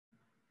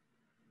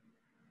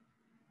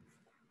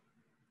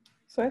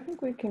So I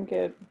think we can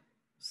get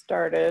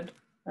started.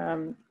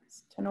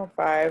 It's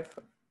 10:05.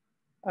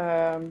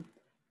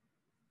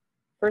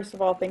 First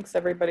of all, thanks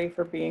everybody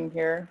for being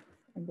here.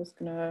 I'm just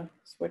gonna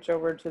switch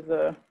over to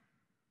the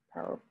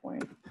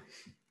PowerPoint.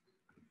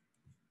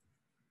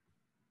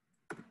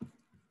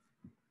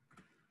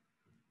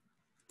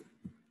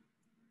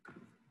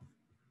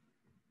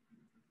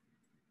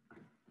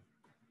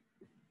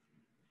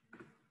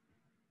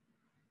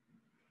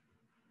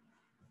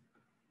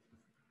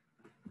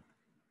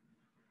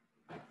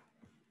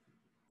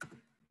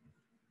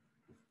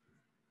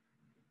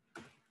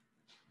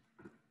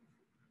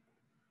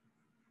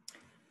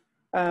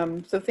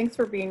 So thanks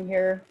for being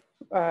here.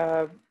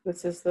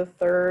 This is the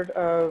third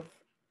of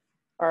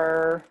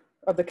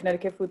the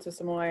Connecticut Food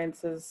System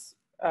Alliance's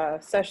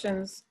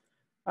sessions.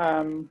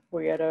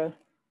 We had to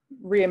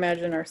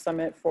reimagine our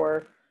summit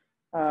for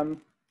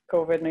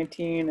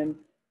COVID-19,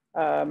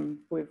 and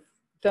we've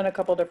done a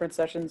couple different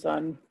sessions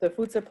on the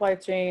food supply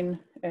chain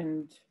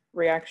and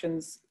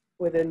reactions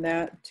within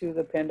that to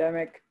the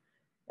pandemic,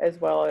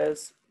 as well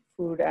as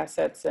food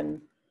assets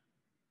and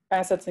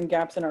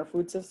gaps in our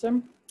food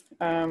system.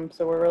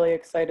 So we're really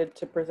excited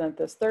to present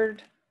this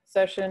third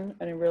session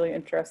and a really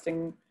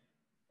interesting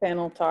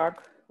panel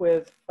talk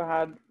with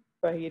Fahd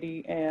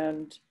Vahidy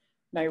and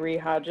Nyree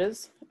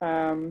Hodges.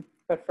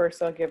 But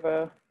first I'll give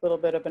a little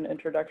bit of an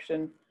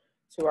introduction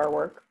to our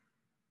work.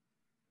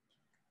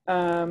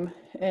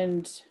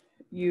 And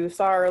you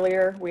saw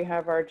earlier, we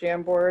have our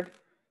Jamboard.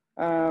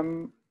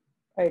 The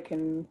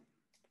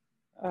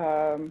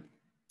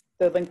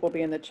link will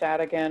be in the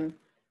chat again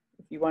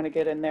if you want to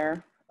get in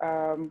there.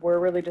 We're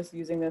really just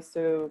using this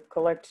to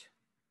collect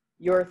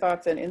your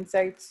thoughts and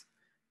insights,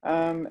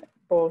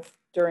 both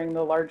during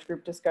the large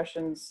group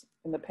discussions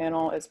in the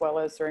panel, as well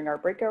as during our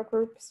breakout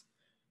groups.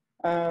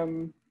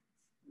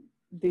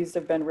 These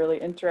have been really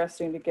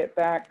interesting to get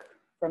back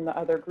from the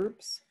other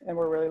groups, and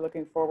we're really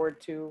looking forward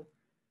to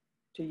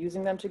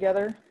using them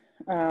together.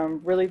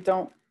 Really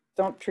don't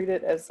treat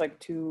it as like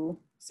too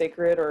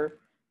sacred or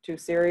too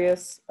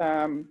serious.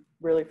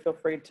 Really feel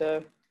free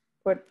to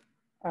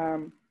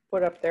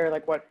put up there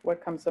like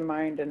what comes to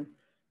mind, and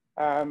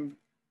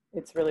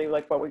it's really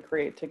like what we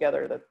create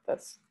together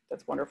that's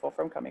wonderful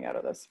from coming out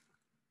of this.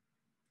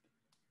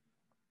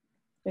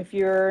 If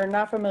you're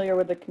not familiar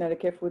with the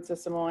Connecticut Food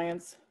System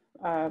Alliance,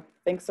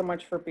 thanks so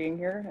much for being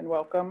here and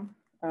welcome.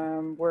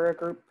 We're a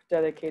group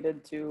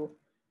dedicated to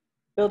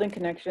building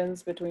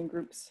connections between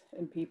groups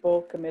and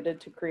people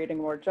committed to creating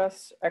a more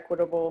just,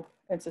 equitable,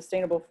 and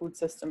sustainable food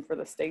system for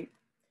the state.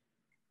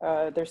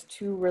 There's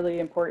two really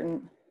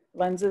important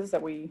lenses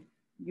that we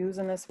use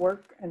in this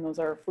work, and those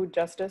are food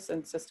justice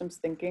and systems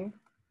thinking.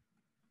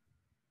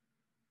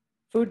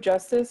 Food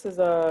justice is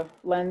a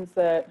lens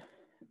that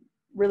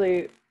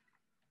really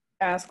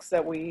asks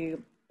that we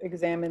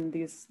examine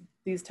these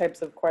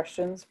types of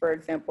questions. For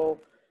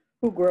example,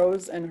 who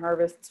grows and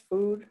harvests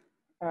food,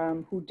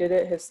 who did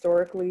it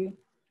historically,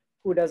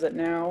 who does it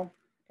now,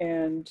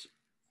 and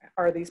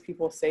are these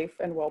people safe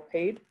and well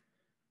paid,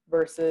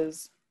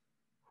 versus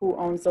who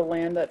owns the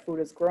land that food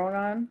is grown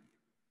on,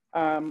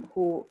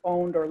 who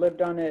owned or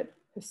lived on it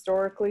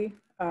historically,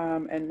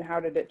 and how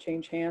did it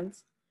change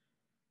hands.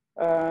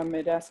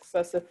 It asks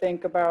us to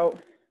think about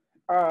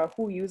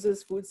who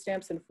uses food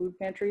stamps and food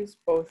pantries,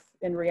 both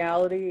in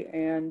reality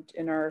and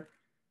in our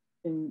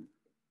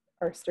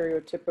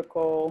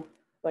stereotypical,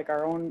 like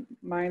our own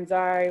mind's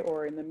eye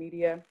or in the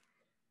media.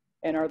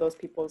 And are those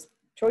people's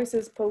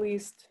choices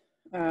policed,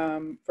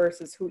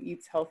 versus who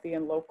eats healthy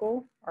and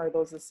local? Are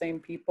those the same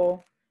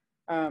people?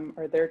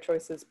 Are their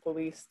choices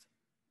policed?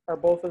 Are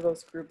both of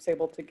those groups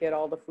able to get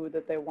all the food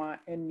that they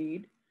want and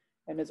need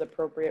and is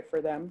appropriate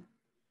for them?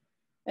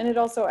 And it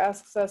also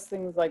asks us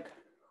things like,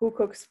 who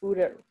cooks food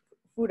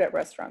at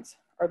restaurants?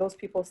 Are those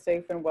people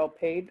safe and well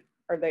paid?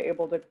 Are they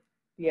able to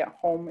be at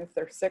home if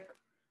they're sick?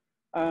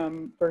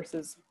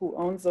 Versus who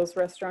owns those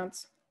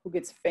restaurants? Who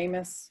gets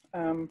famous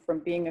from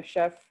being a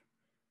chef?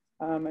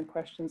 And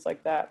questions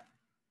like that.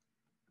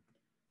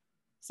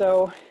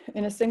 So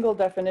in a single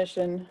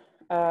definition,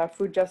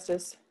 food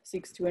justice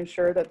seeks to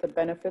ensure that the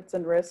benefits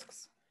and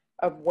risks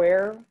of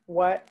where,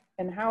 what,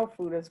 and how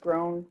food is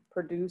grown,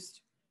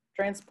 produced,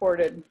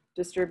 transported,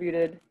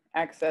 distributed,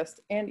 accessed,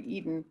 and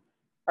eaten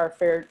are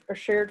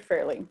shared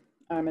fairly.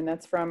 And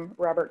that's from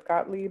Robert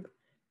Gottlieb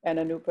and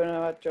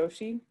Anupama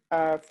Joshi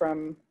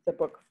from the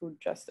book Food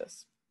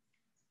Justice.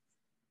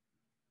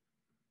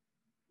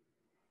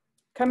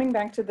 Coming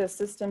back to the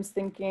systems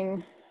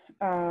thinking,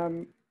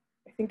 I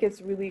think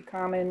it's really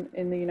common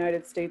in the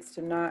United States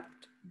to not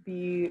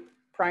be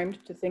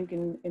primed to think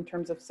in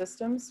terms of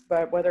systems,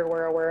 but whether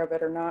we're aware of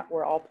it or not,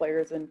 we're all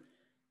players in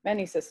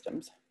many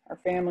systems: our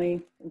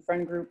family and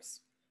friend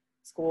groups,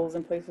 schools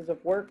and places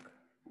of work,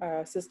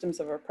 systems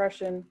of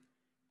oppression,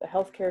 the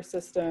healthcare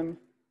system,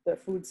 the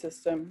food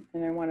system.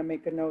 And I want to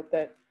make a note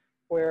that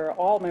we're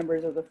all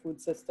members of the food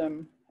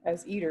system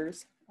as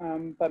eaters,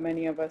 but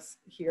many of us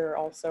here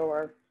also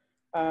are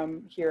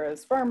here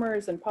as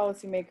farmers and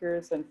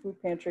policymakers and food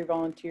pantry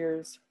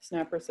volunteers,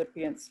 SNAP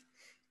recipients,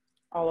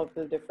 all of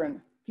the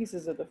different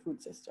pieces of the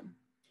food system.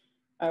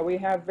 We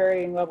have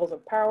varying levels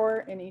of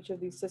power in each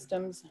of these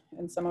systems,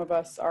 and some of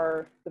us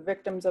are the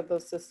victims of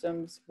those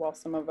systems, while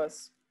some of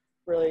us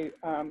really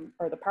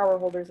are the power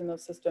holders in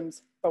those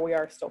systems, but we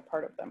are still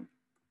part of them.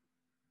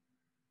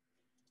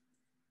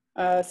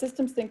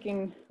 Systems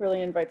thinking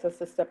really invites us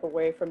to step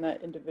away from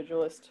that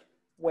individualist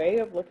way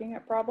of looking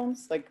at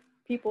problems, like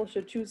people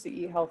should choose to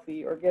eat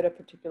healthy or get a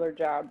particular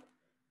job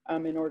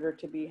in order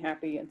to be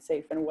happy and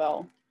safe and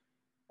well.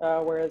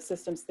 Whereas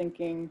systems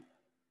thinking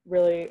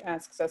really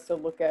asks us to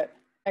look at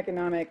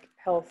economic,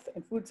 health,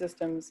 and food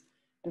systems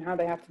and how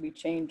they have to be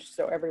changed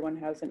so everyone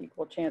has an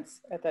equal chance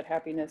at that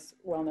happiness,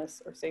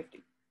 wellness, or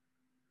safety.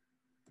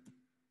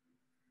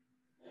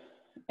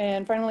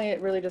 And finally, it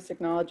really just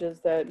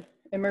acknowledges that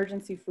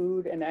emergency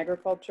food and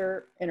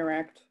agriculture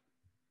interact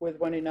with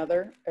one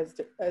another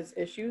as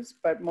issues,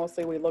 but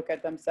mostly we look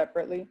at them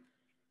separately.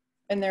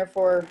 And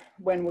therefore,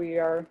 when we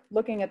are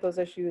looking at those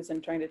issues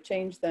and trying to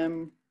change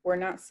them, we're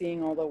not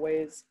seeing all the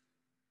ways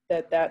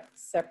that that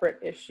separate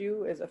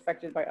issue is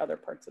affected by other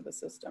parts of the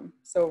system.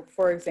 So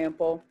for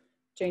example,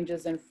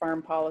 changes in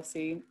farm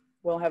policy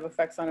will have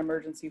effects on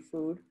emergency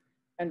food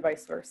and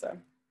vice versa.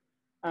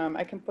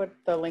 I can put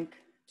the link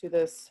to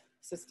this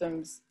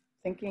systems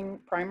thinking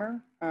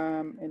primer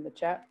in the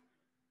chat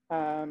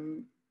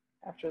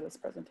after this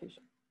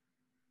presentation.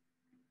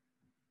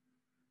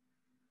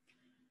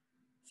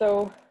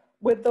 So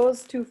with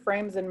those two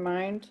frames in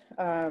mind,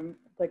 I'd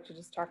like to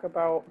just talk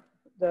about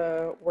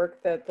the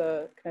work that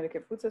the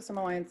Connecticut Food System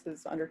Alliance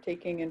is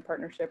undertaking in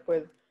partnership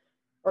with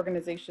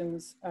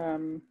organizations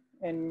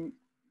and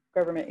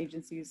government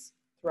agencies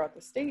throughout the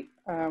state.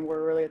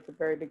 We're really at the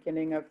very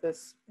beginning of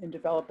this in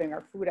developing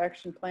our food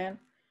action plan.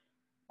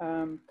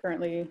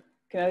 Currently,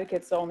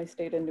 Connecticut's the only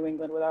state in New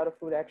England without a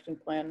food action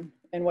plan.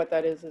 And what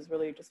that is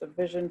really just a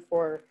vision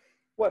for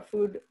what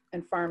food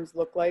and farms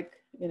look like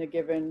in a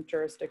given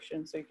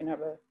jurisdiction. So you can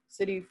have a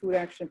city food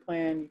action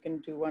plan, you can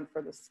do one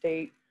for the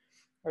state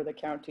or the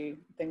county,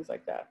 things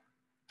like that.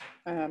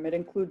 It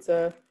includes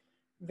a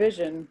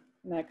vision,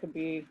 and that could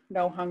be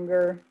no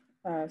hunger,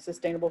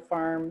 sustainable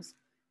farms,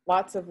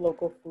 lots of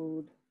local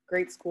food,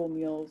 great school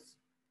meals,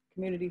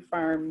 community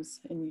farms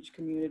in each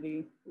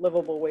community,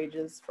 livable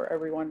wages for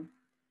everyone.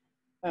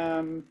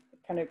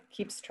 Kind of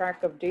keeps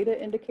track of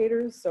data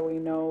indicators so we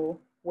know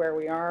where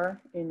we are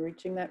in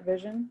reaching that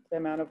vision, the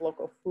amount of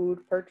local food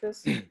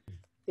purchased,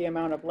 the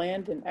amount of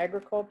land in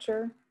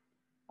agriculture,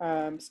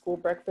 school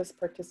breakfast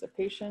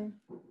participation,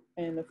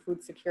 and the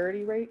food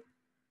security rate.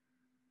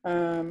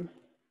 And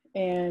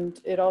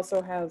it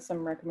also has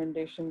some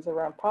recommendations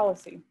around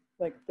policy,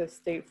 like the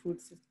state food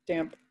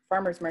stamp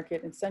farmers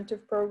market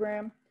incentive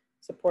program,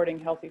 supporting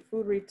healthy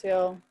food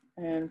retail,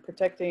 and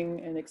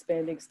protecting and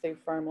expanding state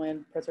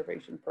farmland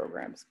preservation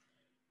programs.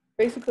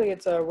 Basically,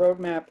 it's a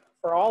roadmap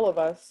for all of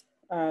us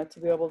to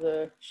be able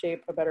to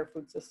shape a better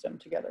food system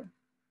together.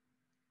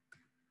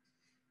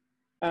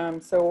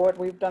 So what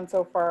we've done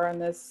so far on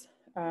this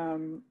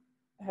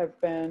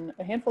have been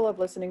a handful of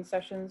listening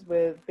sessions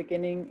with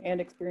beginning and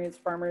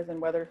experienced farmers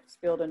in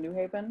Wethersfield and New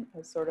Haven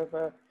as sort of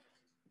a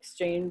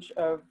exchange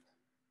of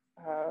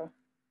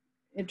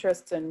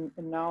interests and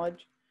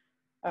knowledge,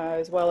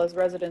 as well as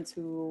residents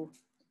who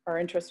are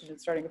interested in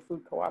starting a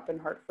food co-op in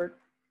Hartford.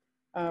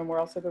 We're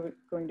also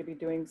going to be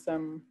doing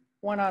some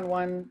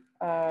one-on-one,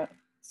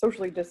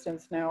 socially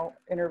distanced now,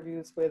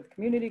 interviews with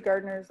community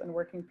gardeners and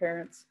working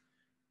parents.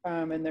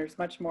 And there's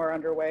much more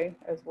underway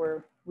as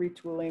we're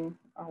retooling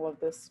all of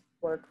this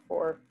work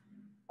for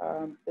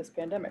this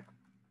pandemic.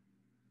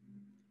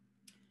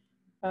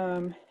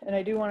 And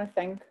I do want to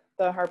thank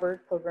the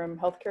Harvard Pilgrim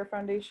Healthcare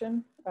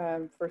Foundation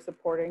for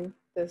supporting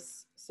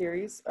this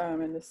series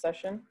and this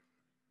session.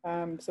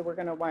 So we're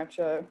going to watch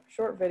a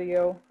short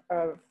video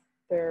of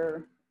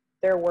their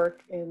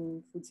work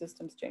in food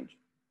systems change.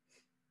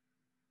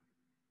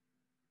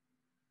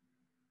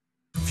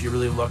 If you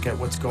really look at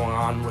what's going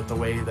on with the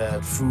way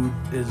that food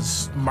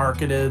is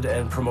marketed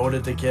and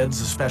promoted to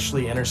kids,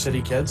 especially inner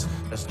city kids,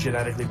 as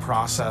genetically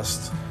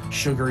processed,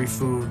 sugary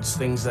foods,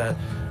 things that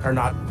are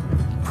not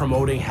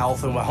promoting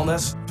health and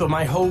wellness. So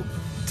my hope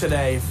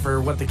today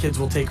for what the kids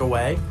will take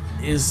away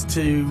is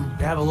to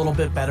have a little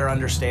bit better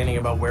understanding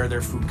about where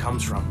their food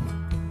comes from.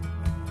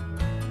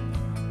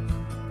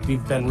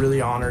 We've been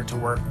really honored to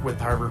work with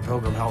Harvard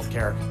Pilgrim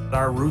Healthcare.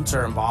 Our roots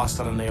are in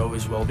Boston and they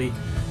always will be.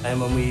 And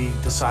when we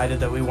decided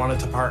that we wanted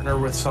to partner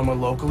with someone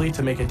locally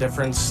to make a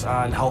difference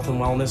in health and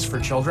wellness for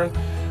children,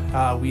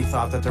 we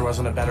thought that there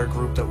wasn't a better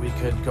group that we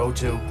could go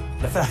to.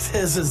 The fact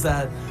is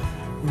that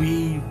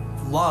we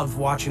love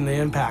watching the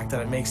impact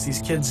that it makes.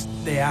 These kids,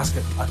 they ask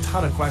a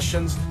ton of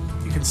questions.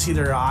 You can see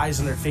their eyes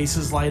and their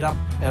faces light up,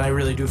 and I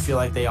really do feel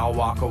like they all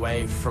walk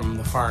away from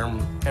the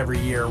farm every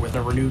year with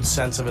a renewed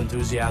sense of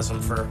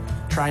enthusiasm for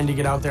trying to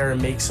get out there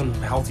and make some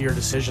healthier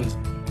decisions.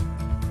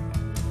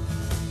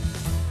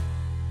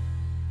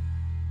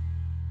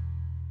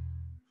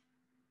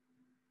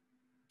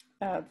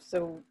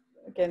 So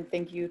again,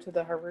 thank you to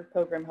the Harvard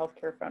Pilgrim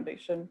Healthcare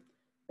Foundation,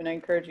 and I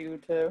encourage you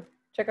to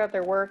check out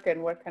their work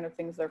and what kind of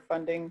things they're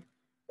funding,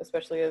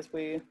 especially as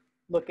we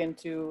look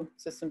into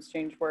systems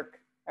change work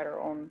at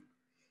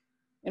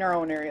in our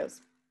own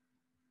areas.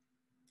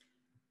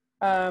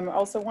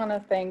 Also want to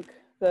thank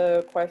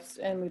the Quest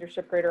and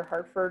Leadership Greater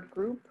Hartford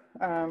group,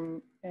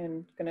 and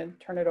going to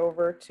turn it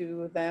over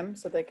to them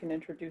so they can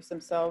introduce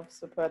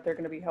themselves. But they're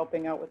going to be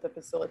helping out with the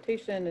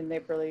facilitation, and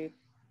they've really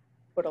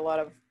put a lot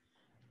of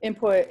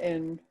input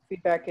and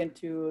feedback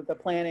into the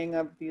planning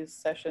of these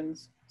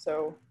sessions.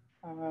 So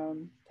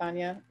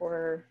Tanya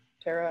or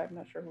Tara, I'm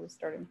not sure who was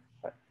starting,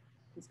 but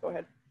please go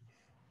ahead.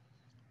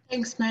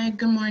 Thanks, Meg.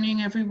 Good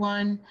morning,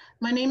 everyone.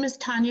 My name is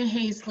Tanya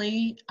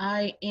Hazley.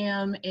 I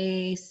am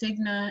a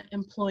Cigna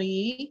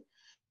employee,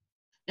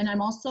 and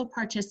I'm also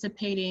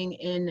participating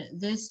in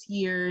this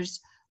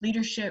year's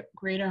Leadership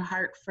Greater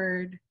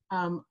Hartford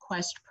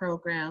Quest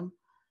program.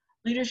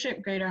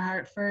 Leadership Greater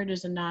Hartford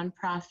is a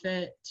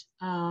nonprofit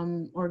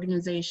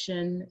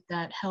organization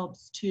that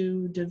helps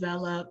to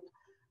develop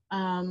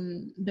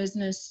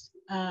business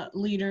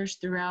leaders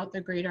throughout the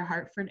Greater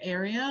Hartford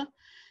area.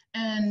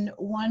 And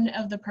one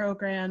of the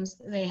programs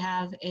they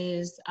have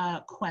is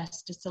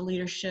Quest. It's a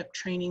leadership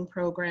training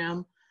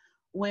program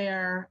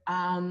where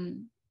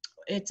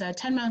it's a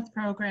 10-month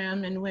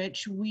program in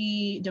which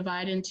we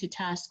divide into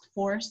task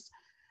forces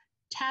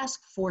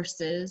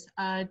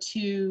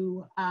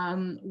to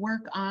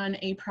work on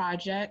a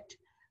project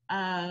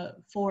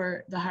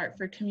for the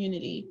Hartford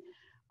community.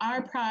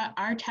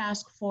 Our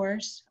task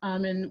force,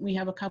 and we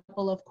have a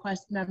couple of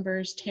Quest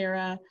members,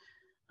 Tara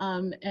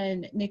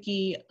and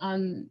Nikki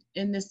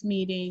in this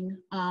meeting,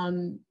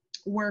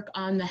 work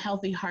on the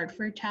Healthy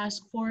Hartford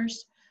Task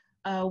Force.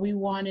 We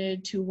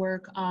wanted to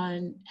work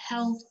on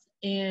health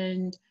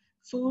and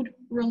food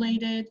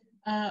related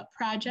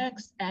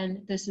projects,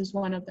 and this is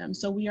one of them.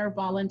 So we are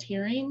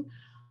volunteering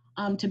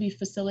to be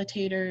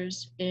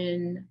facilitators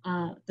in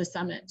the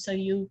summit. So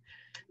you've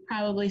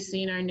probably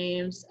seen our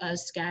names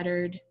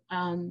scattered,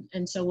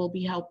 and so we'll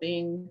be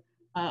helping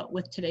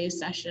with today's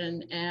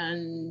session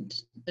and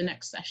the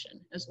next session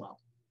as well.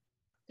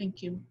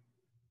 Thank you.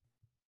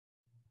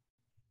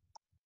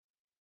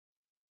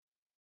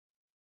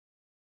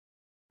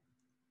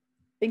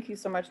 Thank you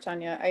so much,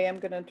 Tanya. I am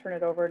going to turn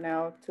it over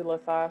now to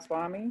Latha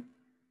Swami,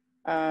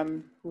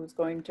 who's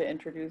going to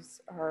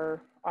introduce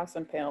our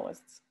awesome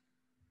panelists.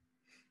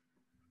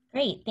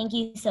 Great, thank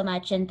you so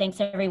much, and thanks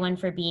everyone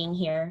for being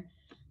here.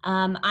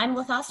 I'm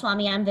Latha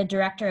Swami. I'm the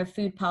Director of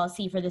Food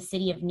Policy for the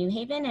City of New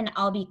Haven, and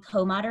I'll be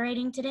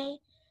co-moderating today.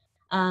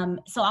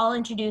 So I'll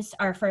introduce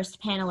our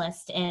first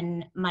panelist,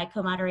 and my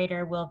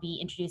co-moderator will be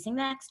introducing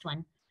the next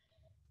one.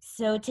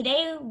 So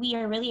today we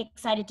are really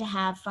excited to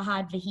have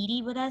Fahd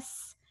Vahidy with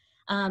us.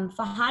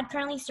 Fahd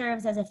currently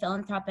serves as a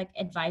philanthropic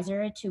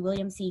advisor to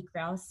William C.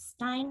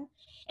 Graustein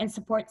and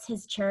supports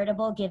his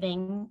charitable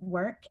giving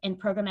work and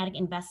programmatic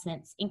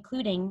investments,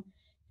 including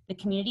the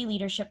Community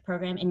Leadership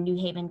Program in New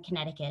Haven,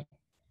 Connecticut.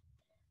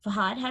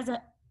 Fahd has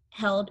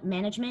held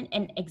management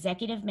and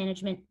executive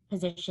management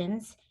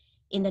positions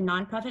in the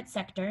nonprofit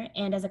sector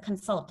and as a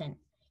consultant.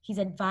 He's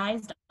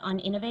advised on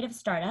innovative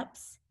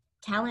startups,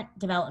 talent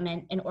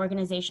development and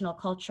organizational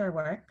culture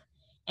work,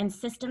 and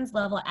systems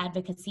level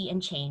advocacy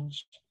and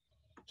change.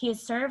 He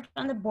has served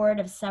on the board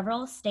of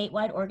several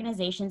statewide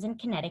organizations in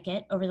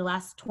Connecticut over the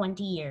last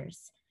 20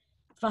 years.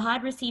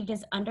 Fahd received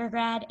his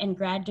undergrad and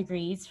grad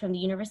degrees from the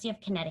University of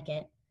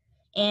Connecticut.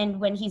 And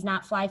when he's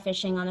not fly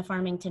fishing on the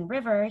Farmington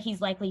River, he's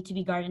likely to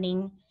be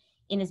gardening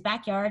in his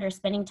backyard or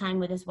spending time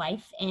with his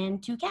wife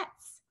and 2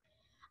 cats.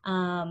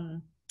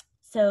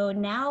 So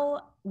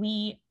now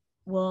we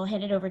will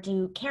hand it over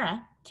to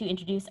Kara to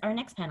introduce our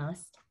next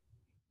panelist.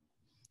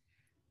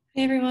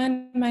 Hey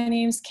everyone, my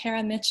name is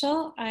Kara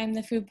Mitchell. I'm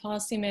the Food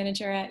Policy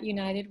Manager at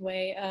United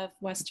Way of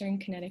Western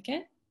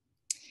Connecticut.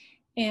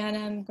 And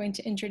I'm going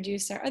to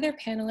introduce our other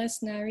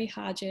panelist, Nyree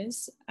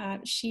Hodges.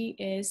 She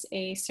is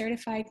a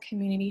certified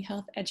community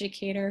health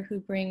educator who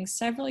brings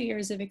several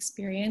years of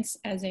experience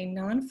as a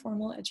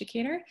non-formal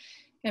educator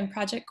and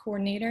project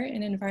coordinator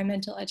in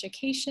environmental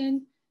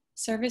education,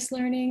 service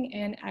learning,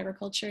 and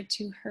agriculture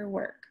to her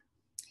work.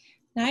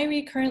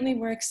 Nyree currently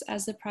works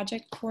as the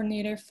project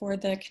coordinator for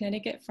the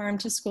Connecticut Farm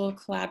to School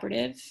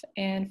Collaborative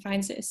and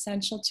finds it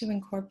essential to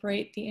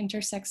incorporate the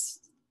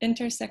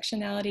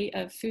intersectionality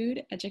of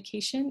food,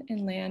 education,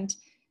 and land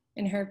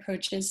in her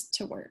approaches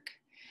to work.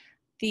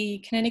 The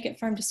Connecticut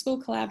Farm to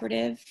School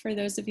Collaborative, for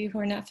those of you who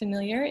are not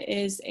familiar,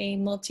 is a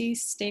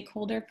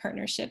multi-stakeholder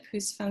partnership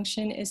whose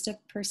function is to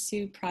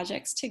pursue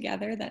projects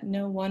together that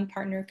no one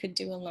partner could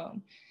do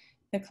alone.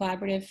 The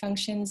collaborative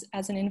functions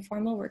as an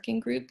informal working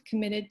group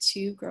committed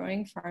to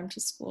growing farm to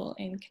school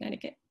in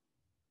Connecticut.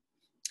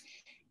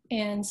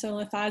 And so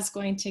Latha is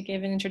going to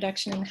give an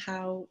introduction on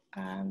how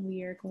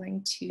we are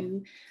going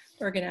to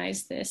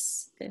organize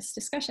this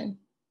discussion.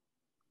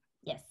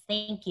 Yes,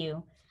 thank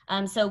you.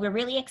 So we're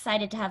really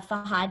excited to have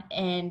Fahd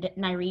and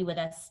Nyree with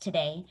us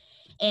today.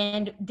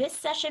 And this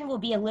session will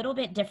be a little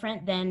bit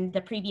different than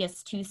the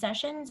previous 2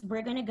 sessions.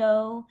 We're going to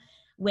go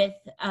with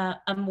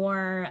a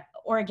more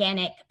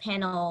organic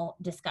panel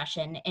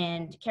discussion,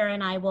 and Kara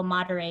and I will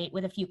moderate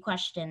with a few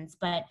questions,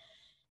 but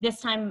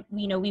this time,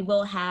 we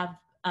will have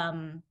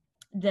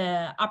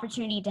the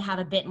opportunity to have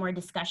a bit more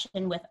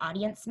discussion with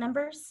audience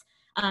members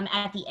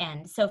at the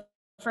end. So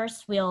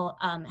first we'll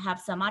have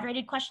some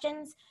moderated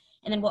questions,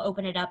 and then we'll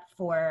open it up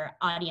for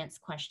audience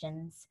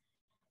questions.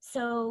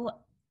 So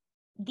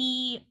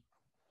the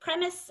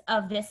premise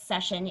of this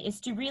session is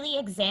to really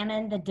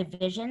examine the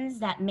divisions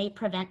that may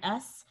prevent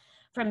us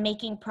from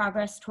making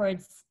progress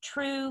towards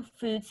true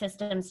food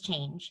systems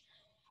change.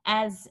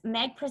 As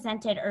Meg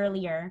presented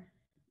earlier,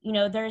 you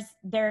know,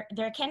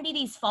 there can be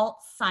these false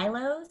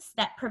silos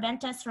that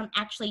prevent us from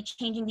actually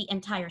changing the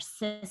entire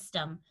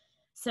system.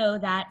 So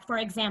that, for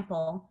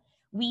example,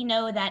 we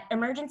know that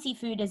emergency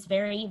food is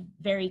very,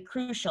 very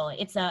crucial.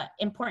 It's an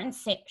important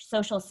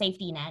social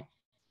safety net.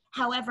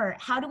 However,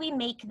 how do we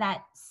make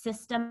that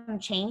system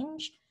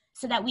change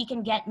so that we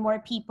can get more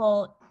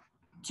people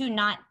to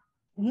not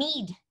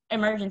need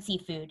emergency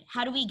food?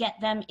 How do we get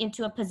them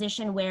into a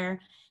position where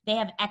they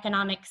have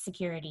economic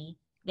security,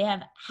 they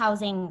have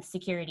housing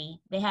security,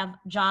 they have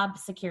job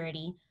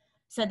security,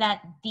 so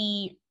that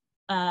the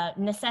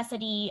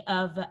necessity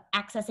of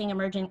accessing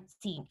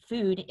emergency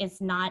food is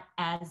not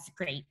as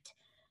great?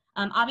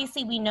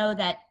 Obviously, we know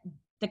that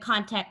the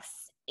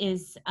context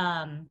is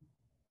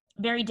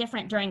very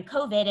different during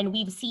COVID, and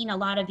we've seen a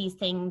lot of these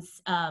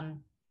things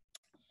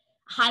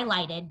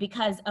highlighted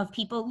because of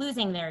people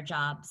losing their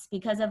jobs,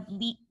 because of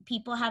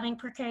people having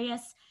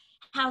precarious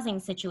housing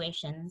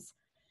situations.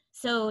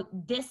 So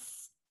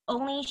this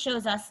only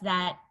shows us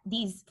that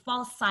these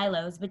false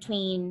silos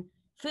between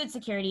food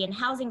security and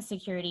housing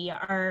security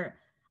are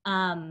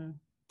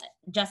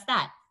just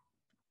that,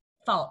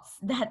 false,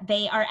 that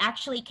they are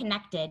actually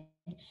connected,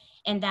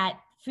 and that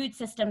food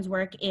systems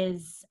work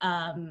is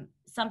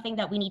something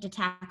that we need to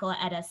tackle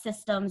at a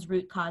systems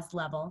root cause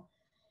level.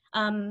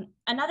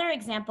 Another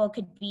example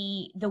could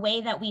be the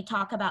way that we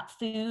talk about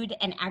food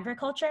and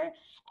agriculture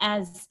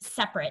as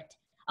separate.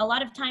 A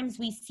lot of times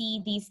we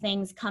see these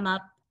things come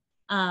up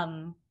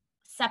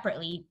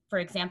separately, for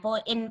example,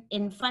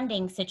 in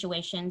funding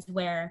situations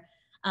where,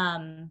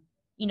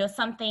 you know,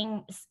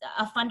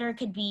 a funder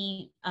could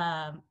be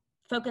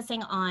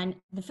focusing on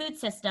the food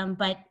system,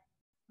 but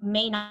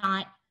may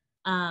not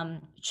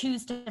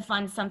choose to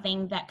fund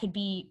something that could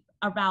be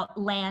about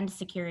land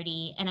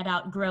security and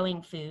about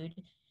growing food.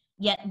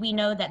 Yet we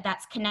know that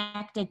that's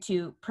connected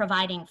to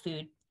providing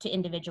food to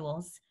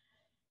individuals.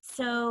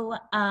 So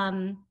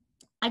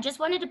I just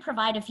wanted to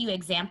provide a few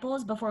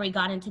examples before we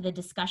got into the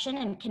discussion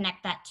and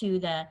connect that to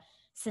the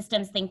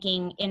systems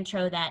thinking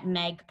intro that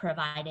Meg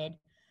provided.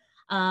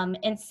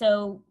 And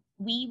so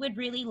we would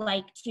really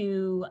like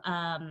to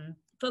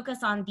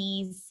focus on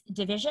these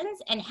divisions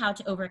and how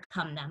to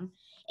overcome them.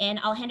 And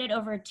I'll hand it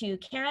over to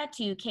Kara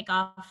to kick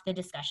off the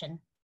discussion.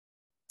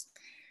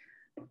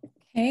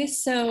 Okay,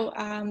 so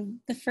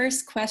the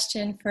first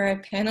question for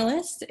our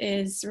panelists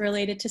is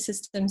related to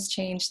systems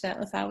change that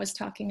Fahd was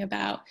talking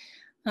about.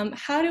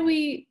 How do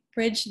we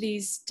bridge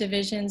these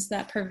divisions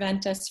that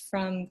prevent us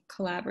from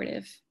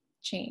collaborative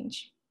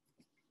change?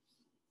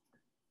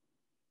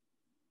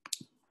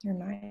 Your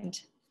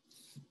mind.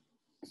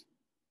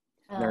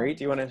 Nyree,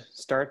 do you want to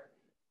start?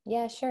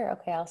 Yeah, sure.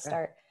 Okay, I'll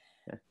start.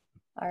 Yeah.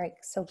 All right,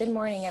 so good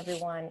morning,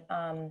 everyone.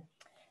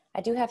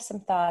 I do have some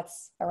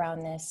thoughts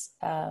around this,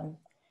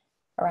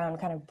 around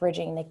kind of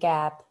bridging the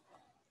gap.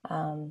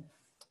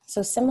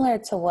 So similar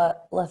to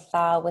what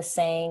Fahd was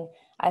saying,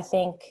 I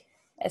think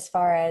as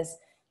far as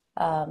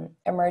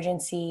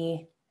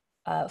emergency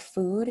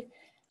food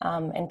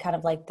and kind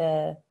of like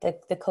the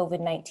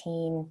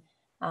COVID-19,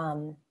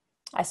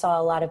 I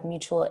saw a lot of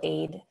mutual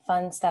aid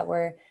funds that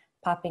were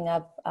popping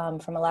up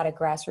from a lot of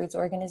grassroots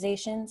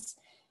organizations.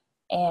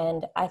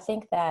 And I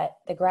think that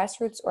the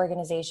grassroots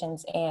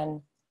organizations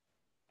and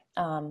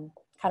kind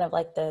of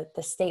like the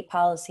state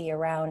policy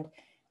around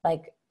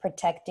like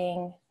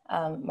protecting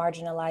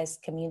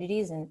marginalized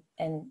communities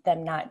and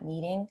them not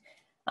needing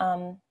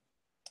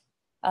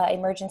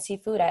emergency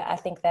food. I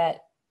think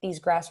that these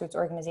grassroots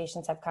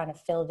organizations have kind of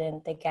filled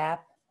in the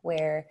gap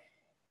where,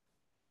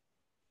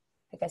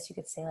 I guess you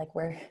could say, like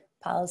where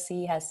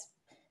policy has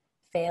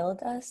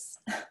failed us.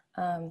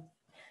 I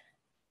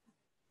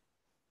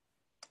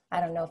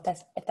don't know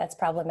if that's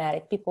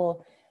problematic.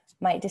 People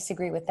might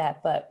disagree with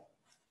that, but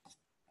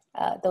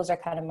those are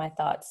kind of my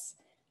thoughts.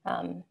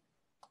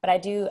 But I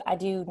do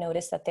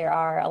notice that there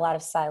are a lot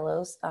of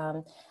silos.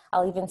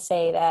 I'll even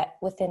say that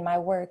within my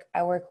work,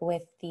 I work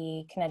with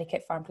the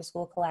Connecticut Farm to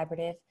School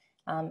Collaborative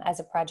as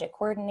a project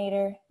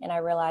coordinator, and I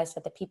realized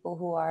that the people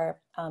who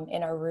are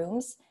in our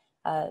rooms,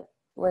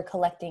 we're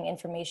collecting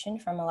information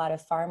from a lot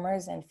of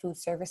farmers and food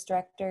service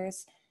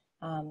directors,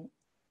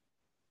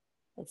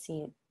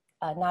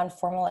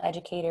 non-formal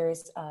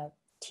educators,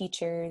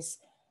 teachers,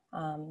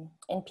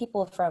 and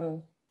people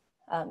from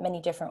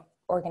many different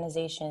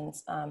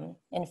organizations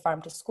in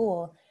Farm to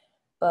School.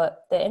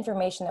 But the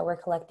information that we're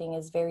collecting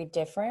is very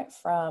different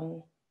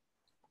from,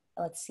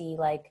 let's see,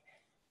 like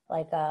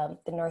the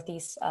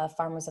Northeast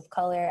Farmers of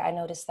Color. I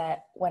noticed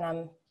that when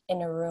I'm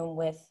in a room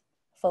with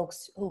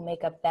folks who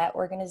make up that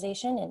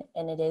organization,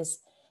 and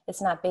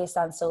it's not based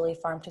on solely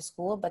Farm to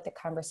School, but the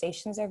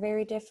conversations are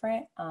very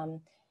different.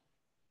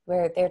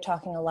 where they're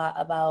talking a lot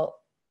about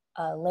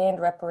land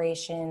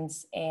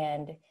reparations,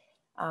 and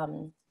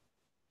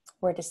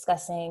we're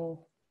discussing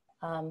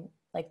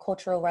like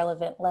cultural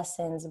relevant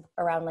lessons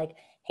around like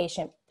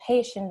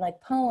Haitian like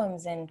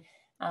poems, and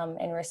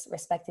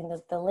respecting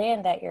the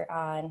land that you're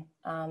on.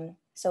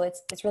 So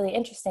it's really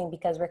interesting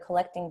because we're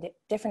collecting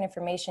different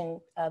information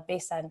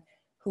based on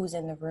who's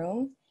in the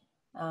room.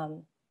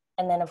 And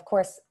then of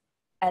course,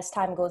 as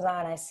time goes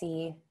on, I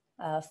see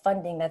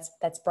funding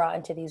that's brought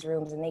into these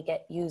rooms, and they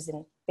get used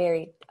in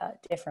very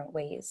different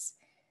ways.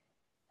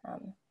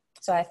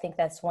 So I think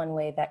that's one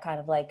way that kind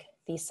of like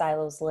these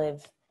silos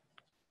live,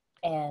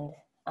 and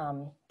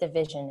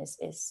division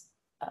is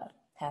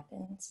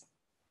happens.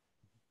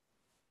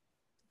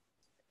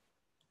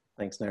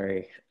 Thanks,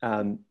 Nyree.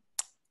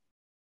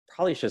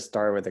 Probably should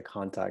start with the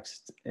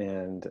context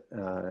and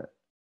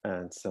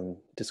some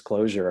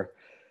disclosure.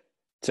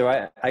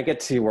 So I get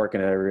to work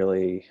in a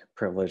really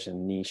privileged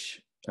and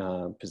niche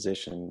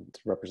position to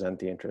represent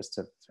the interests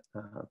of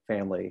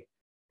family.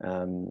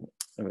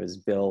 It was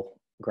Bill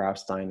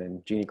Graustein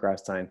and Jeannie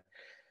Graustein.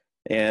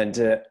 And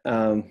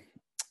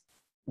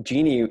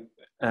Jeannie,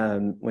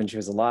 when she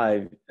was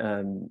alive,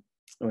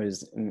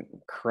 was an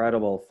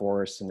incredible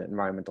force in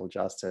environmental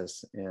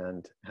justice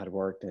and had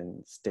worked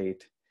in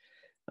state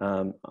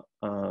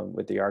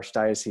with the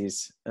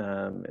Archdiocese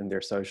in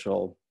their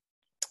social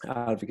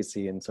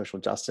advocacy and social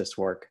justice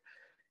work.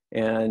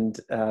 And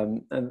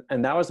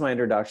that was my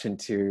introduction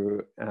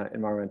to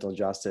environmental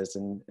justice.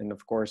 And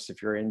of course,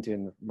 if you're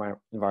into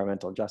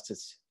environmental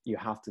justice, you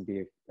have to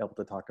be able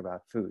to talk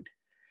about food.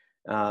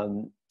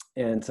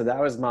 And so that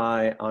was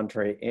my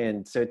entree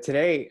in. So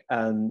today,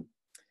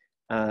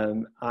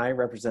 I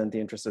represent the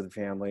interests of the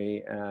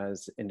family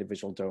as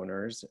individual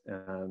donors,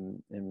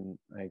 and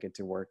I get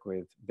to work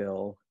with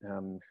Bill,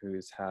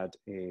 who's had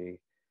a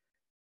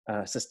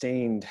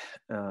sustained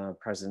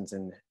presence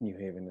in New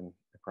Haven and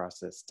across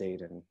the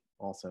state and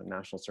also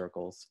national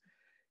circles.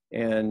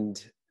 And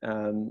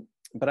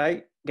but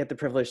I get the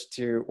privilege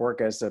to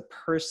work as a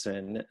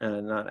person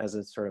and not as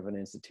a sort of an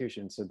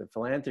institution. So the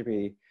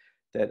philanthropy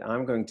that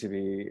I'm going to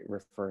be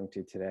referring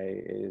to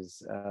today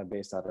is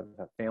based out of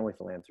family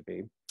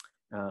philanthropy,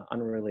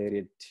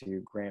 unrelated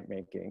to grant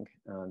making.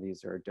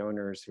 These are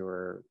donors who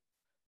are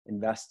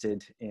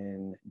invested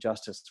in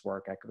justice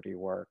work, equity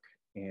work,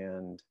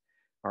 and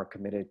are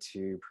committed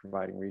to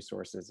providing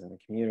resources in the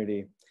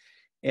community.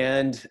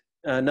 And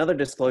another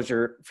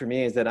disclosure for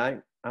me is that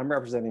I'm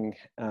representing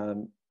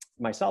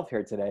myself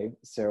here today.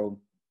 So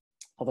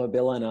although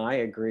Bill and I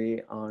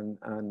agree on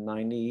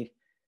 99%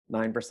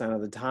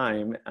 of the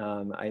time,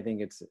 I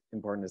think it's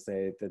important to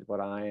say that what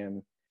I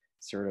am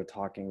sort of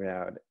talking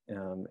about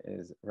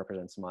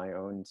represents my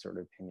own sort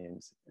of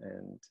opinions.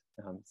 And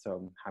so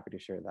I'm happy to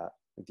share that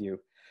with you.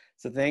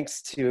 So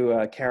thanks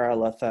to Kara,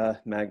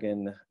 Letha,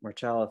 Megan,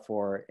 Marcella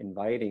for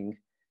inviting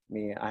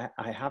me.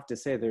 I have to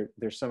say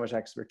there's so much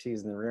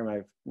expertise in the room.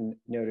 I've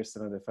noticed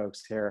some of the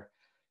folks here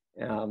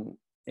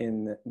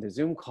in the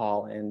Zoom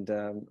call, and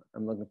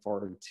I'm looking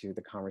forward to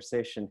the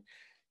conversation.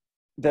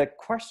 The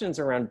questions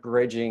around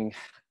bridging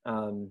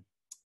and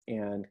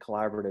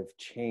collaborative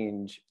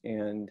change,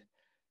 and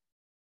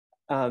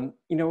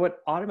you know, what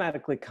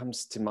automatically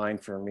comes to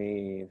mind for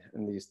me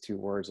in these two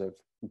words of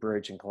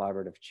bridge and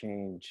collaborative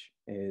change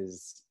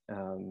is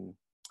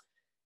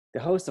the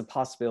host of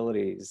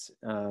possibilities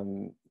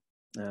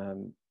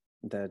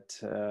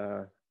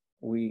that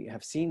we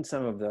have seen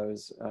some of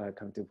those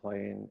come to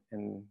play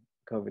in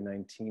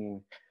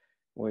COVID-19,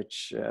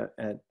 which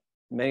at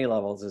many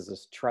levels is a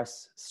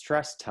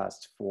stress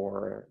test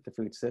for the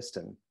food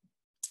system.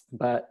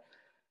 But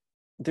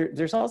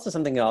there's also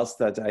something else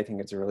that I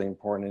think is really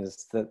important,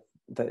 is that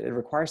it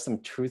requires some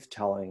truth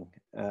telling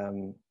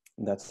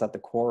that's at the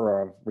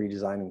core of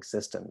redesigning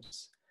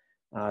systems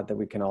that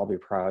we can all be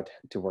proud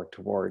to work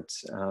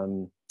towards.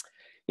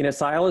 You know,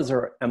 silos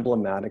are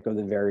emblematic of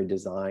the very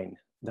design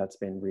that's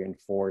been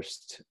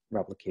reinforced,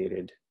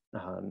 replicated,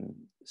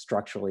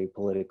 structurally,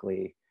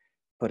 politically,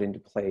 put into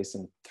place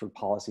and through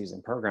policies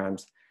and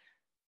programs.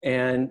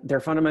 And they're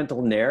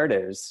fundamental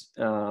narratives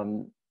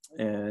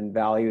and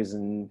values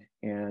and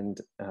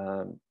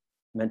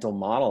mental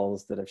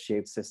models that have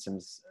shaped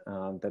systems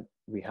that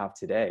we have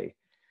today.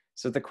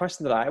 So the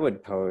question that I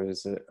would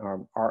pose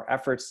are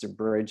efforts to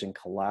bridge and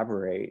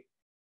collaborate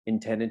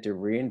intended to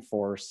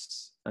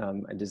reinforce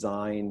a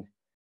design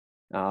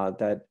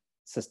that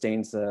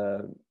sustains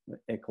a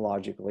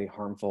ecologically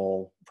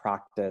harmful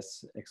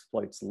practice,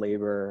 exploits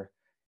labor,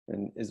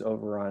 and is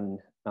overrun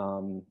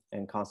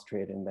and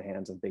concentrated in the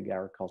hands of big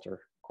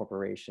agriculture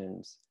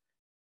corporations.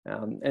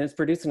 And it's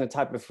producing a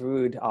type of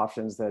food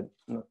options that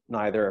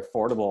neither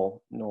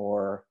affordable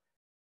nor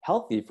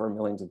healthy for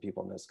millions of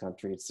people in this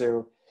country.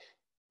 So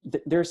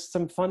there's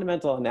some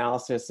fundamental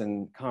analysis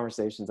and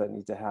conversations that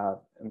need to have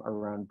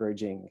around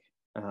bridging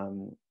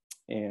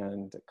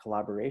and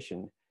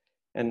collaboration.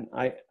 And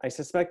I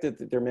suspect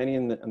that there are many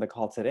on the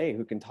call today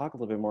who can talk a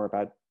little bit more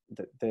about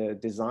the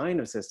design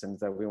of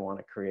systems that we want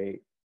to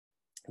create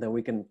that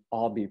we can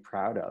all be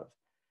proud of.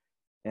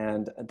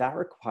 And that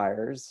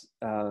requires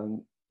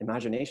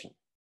imagination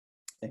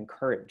and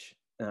courage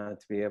to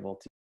be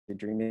able to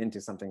dream into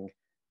something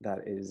that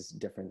is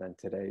different than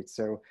today.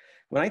 So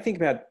when I think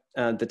about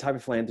the type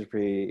of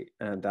philanthropy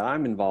that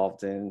I'm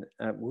involved in,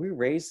 we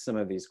raise some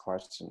of these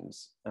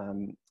questions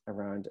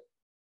around,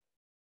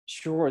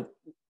 sure,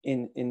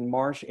 in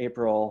March,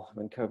 April,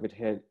 when COVID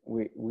hit,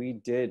 we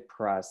did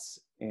press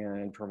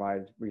and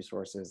provide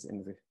resources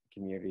in the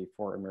community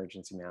for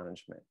emergency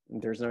management.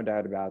 And there's no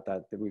doubt about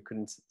that, that we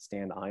couldn't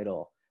stand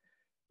idle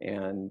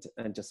and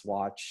just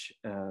watch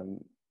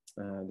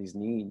these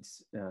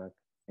needs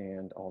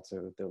and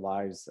also the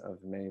lives of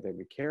many that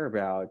we care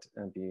about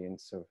be in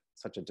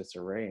such a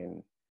disarray.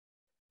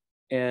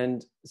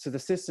 And so the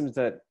systems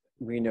that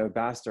we know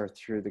best are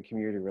through the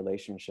community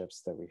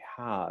relationships that we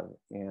have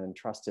and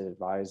trusted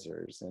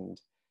advisors. And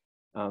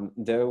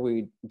though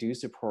we do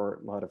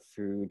support a lot of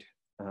food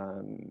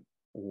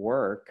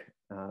work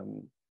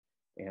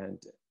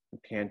and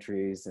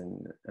pantries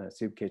and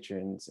soup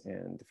kitchens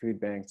and the food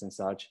banks and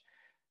such,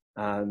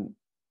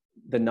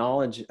 the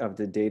knowledge of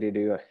the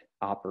day-to-day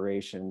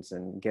operations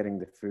and getting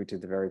the food to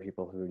the very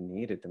people who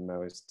need it the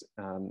most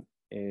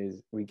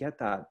is we get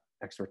that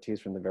expertise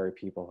from the very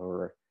people who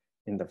are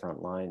in the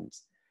front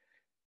lines.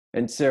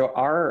 And so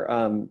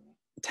our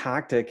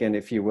tactic, and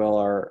if you will,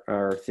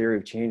 our theory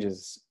of change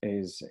is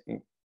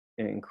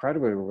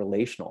incredibly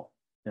relational,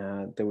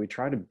 that we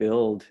try to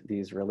build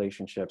these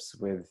relationships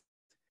with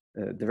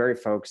the very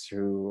folks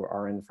who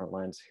are in the front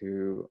lines,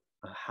 who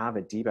have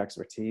a deep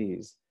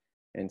expertise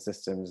in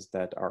systems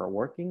that are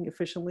working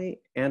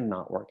efficiently and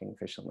not working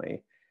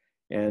efficiently.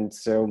 And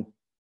so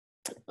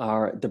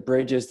the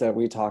bridges that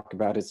we talk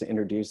about is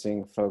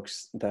introducing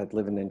folks that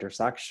live in the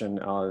intersection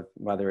of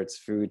whether it's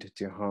food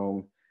to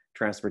home,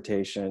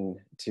 transportation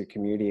to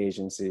community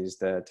agencies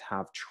that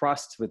have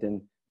trust within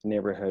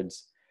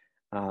neighborhoods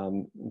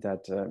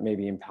that may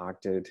be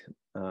impacted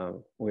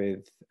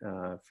with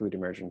food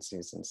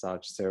emergencies and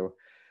such. So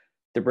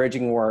the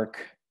bridging work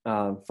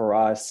for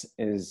us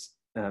is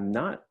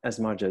not as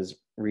much as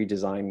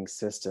redesigning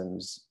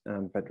systems,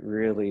 but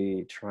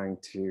really trying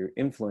to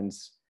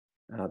influence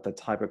the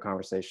type of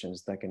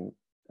conversations that can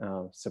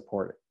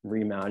support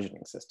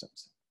reimagining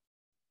systems.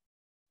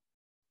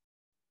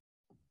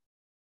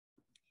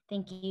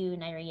 Thank you,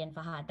 Nyree and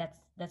Fahad.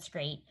 That's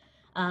great.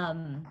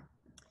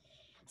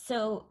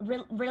 So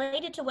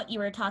related to what you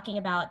were talking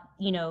about,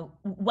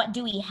 what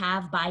do we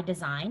have by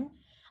design?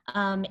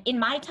 In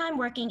my time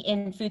working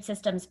in food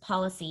systems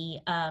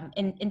policy,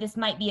 and this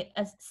might be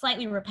a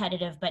slightly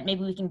repetitive, but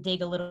maybe we can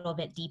dig a little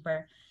bit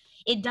deeper.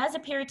 It does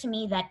appear to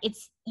me that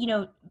it's,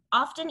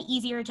 often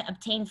easier to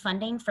obtain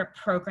funding for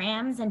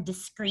programs and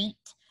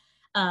discrete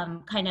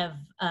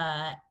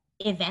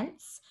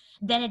events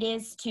than it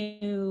is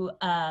to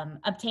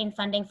obtain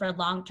funding for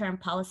long-term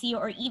policy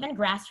or even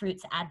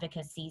grassroots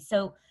advocacy.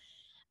 So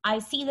I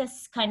see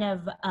this kind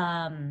of,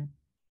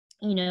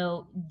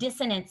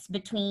 dissonance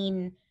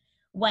between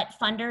what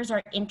funders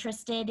are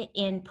interested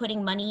in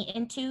putting money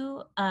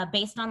into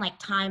based on like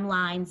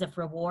timelines of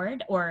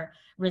reward or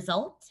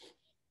result.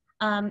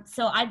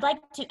 So I'd like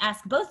to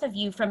ask both of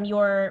you from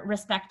your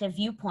respective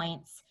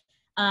viewpoints,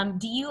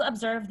 do you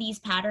observe these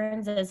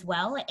patterns as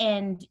well?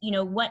 And,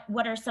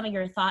 what are some of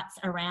your thoughts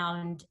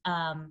around,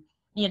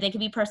 they could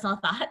be personal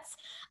thoughts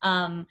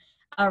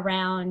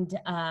around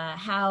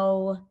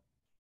how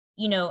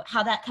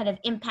that kind of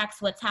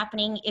impacts what's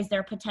happening? Is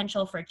there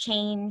potential for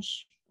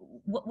change?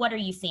 What are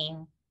you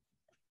seeing?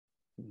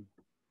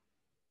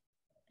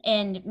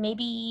 And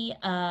maybe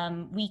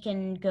we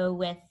can go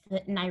with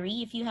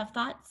Nyree if you have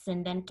thoughts,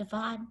 and then to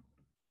Fahd.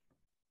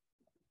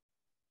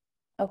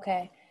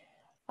 Okay.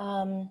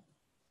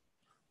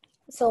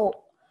 So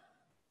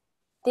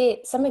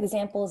some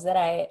examples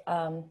that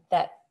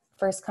that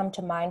first come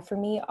to mind for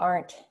me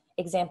aren't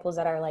examples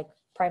that are like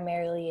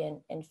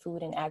primarily in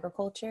food and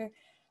agriculture.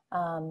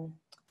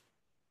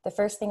 The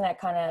first thing that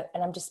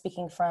and I'm just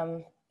speaking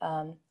from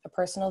a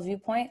personal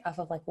viewpoint off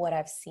of like what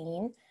I've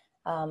seen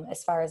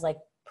as far as like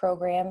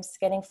programs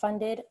getting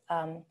funded.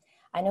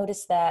 I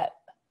noticed that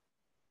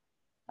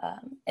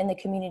in the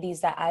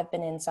communities that I've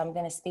been in, so I'm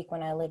going to speak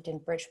when I lived in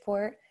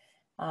Bridgeport,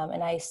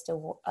 and I used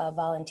to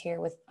volunteer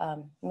with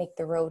Make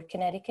the Road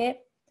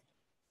Connecticut.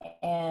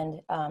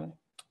 And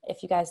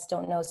if you guys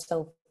don't know,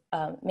 so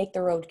Make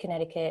the Road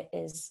Connecticut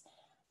is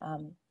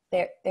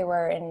they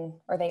are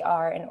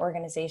an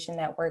organization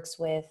that works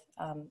with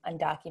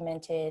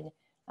undocumented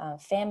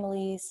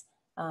families.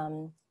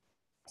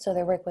 So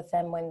they work with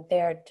them when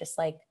they're just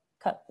like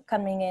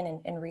coming in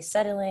and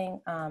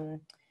resettling.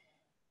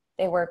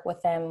 They work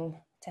with them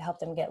to help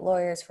them get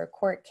lawyers for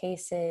court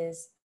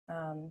cases.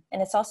 And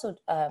it's also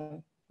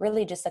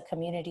really just a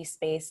community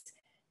space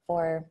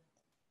for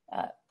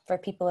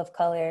people of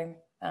color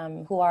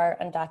who are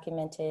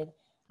undocumented,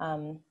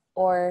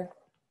 or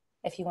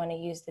if you want to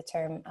use the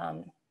term,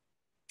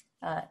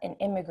 an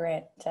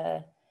immigrant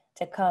to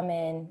come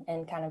in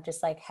and kind of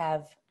just like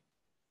have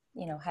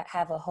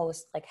a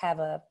host, like have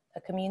a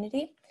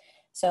community.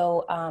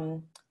 So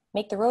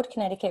Make the Road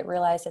Connecticut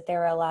realized that there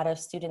were a lot of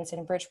students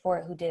in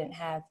Bridgeport who didn't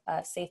have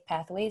safe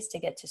pathways to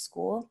get to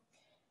school.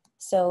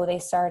 So they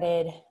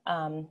started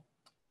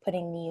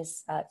putting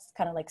these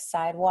kind of like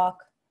sidewalk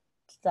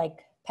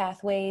like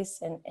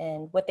pathways,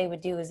 and what they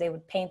would do is they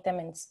would paint them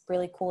in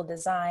really cool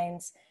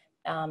designs,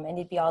 and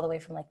it'd be all the way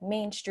from like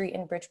Main Street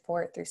in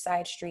Bridgeport through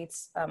side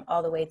streets,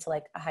 all the way to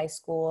like a high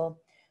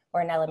school or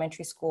an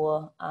elementary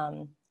school,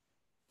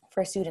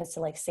 for students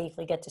to like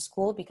safely get to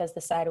school, because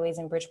the sideways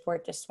in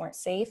Bridgeport just weren't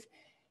safe.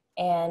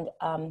 And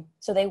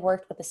so they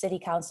worked with the city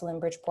council in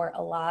Bridgeport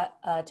a lot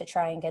to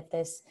try and get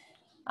this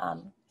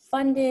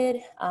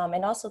funded,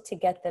 and also to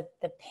get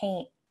the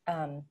paint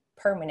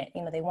permanent.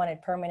 You know, they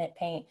wanted permanent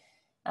paint,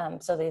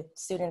 so the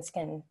students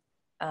can,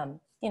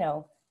 you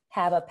know,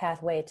 have a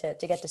pathway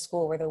to get to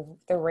school where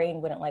the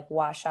rain wouldn't like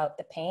wash out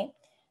the paint.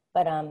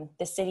 But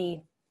the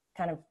city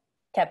kind of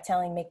kept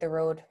telling make the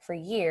road for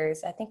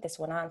years. I think this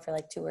went on for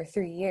like 2 or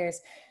 3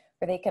 years,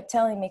 where they kept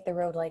telling make the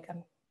road like,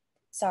 I'm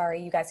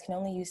sorry, you guys can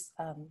only use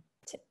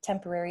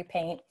temporary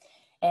paint.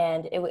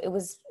 And it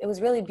was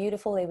really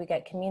beautiful. They would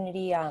get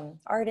community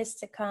artists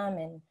to come,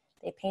 and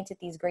they painted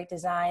these great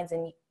designs.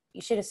 And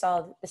you should have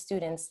saw the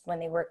students when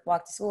they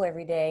walked to school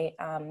every day.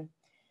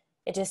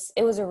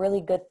 It was a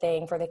really good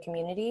thing for the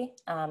community.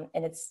 And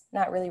it's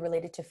not really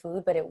related to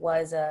food, but it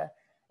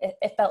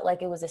felt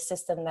like it was a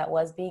system that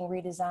was being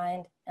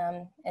redesigned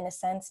in a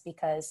sense,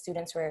 because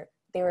students were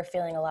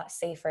feeling a lot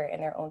safer in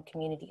their own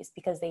communities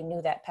because they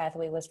knew that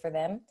pathway was for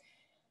them.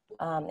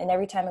 And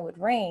every time it would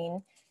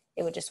rain,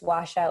 it would just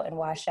wash out.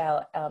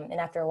 And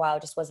after a while,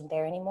 it just wasn't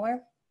there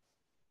anymore.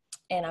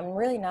 And I'm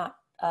really not,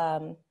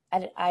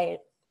 I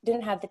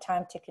didn't have the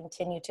time to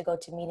continue to go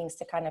to meetings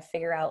to kind of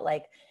figure out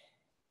like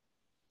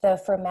the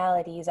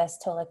formalities as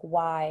to like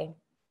why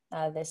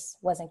this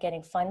wasn't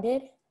getting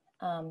funded.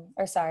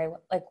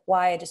 Like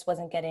why I just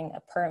wasn't getting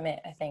a permit,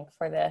 I think,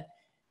 for the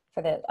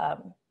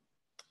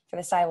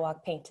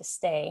sidewalk paint to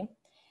stay.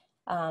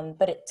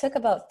 But it took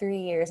about 3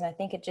 years, and I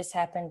think it just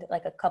happened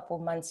like a couple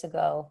months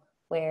ago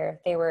where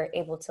they were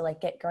able to like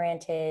get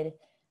granted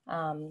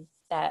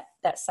that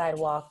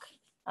sidewalk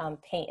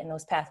paint and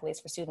those pathways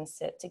for students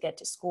to get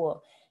to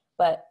school.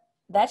 But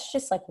that's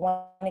just like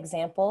one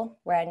example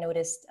where I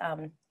noticed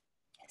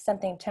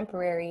something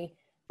temporary,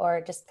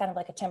 or just kind of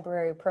like a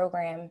temporary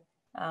program,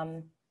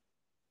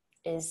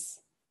 is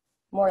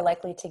more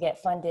likely to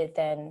get funded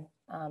than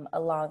a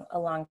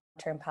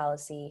long-term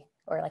policy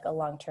or like a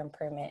long-term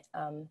permit,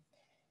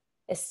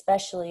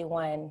 especially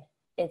when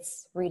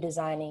it's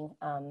redesigning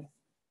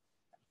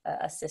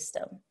a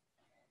system.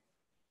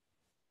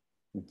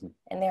 Mm-hmm.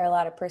 And there are a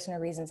lot of personal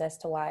reasons as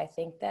to why I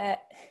think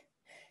that.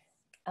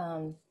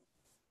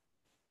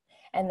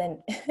 And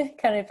then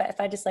kind of if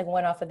I just like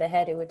went off of the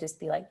head, it would just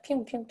be like,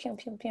 pew, pew, pew,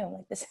 pew, pew.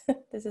 Like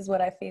this is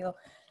what I feel.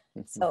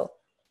 Mm-hmm. So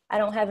I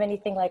don't have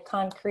anything like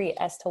concrete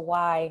as to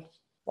why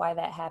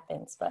that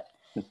happens, but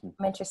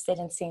I'm interested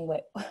in seeing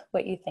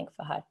what you think,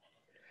 Fahd.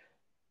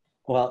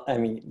 Well, I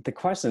mean, the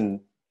question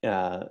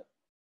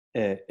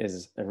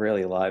is a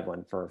really live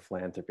one for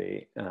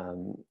philanthropy.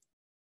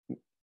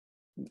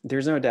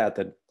 There's no doubt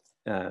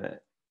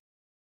that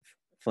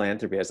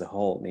philanthropy as a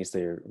whole needs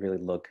to really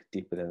look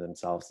deep within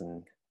themselves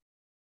and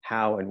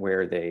how and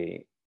where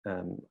they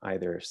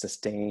either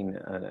sustain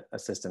a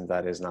system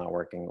that is not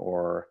working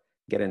or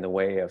get in the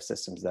way of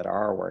systems that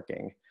are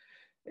working.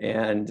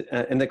 And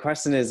the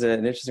question is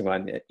an interesting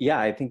one. Yeah,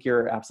 I think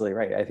you're absolutely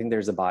right. I think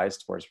there's a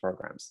bias towards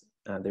programs.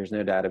 There's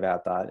no doubt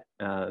about that.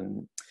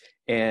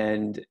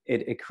 And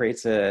it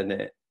creates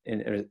in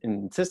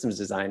systems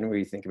design, where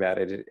you think about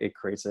it, it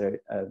creates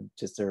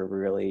just a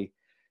really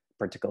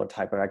particular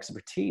type of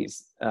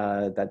expertise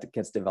that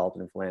gets developed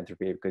in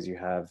philanthropy, because you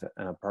have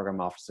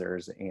program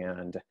officers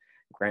and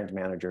grant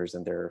managers,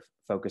 and they're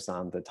focused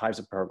on the types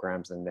of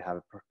programs, and they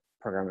have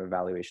program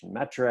evaluation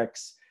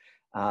metrics.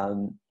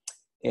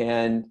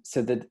 And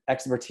so the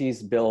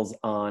expertise builds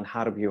on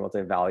how to be able to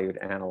evaluate,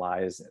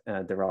 analyze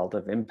the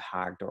relative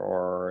impact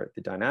or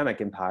the dynamic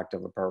impact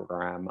of a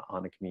program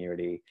on a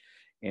community.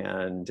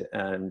 And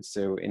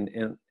so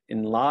in a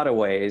lot of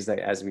ways,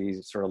 as we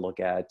sort of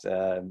look at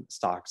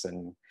stocks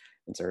and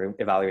sort of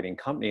evaluating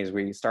companies,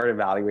 we start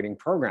evaluating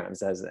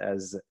programs as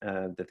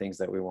the things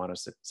that we want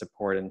to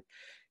support. And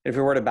if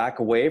we were to back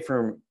away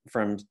from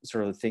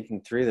sort of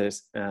thinking through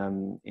this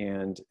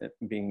and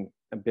being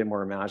a bit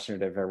more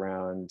imaginative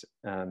around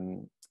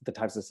the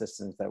types of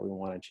systems that we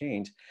want to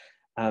change,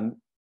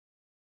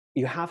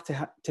 you have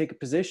to take a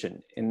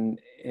position.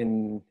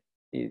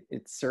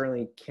 It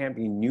certainly can't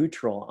be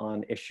neutral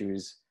on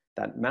issues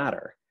that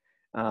matter.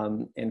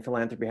 And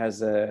philanthropy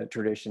has a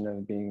tradition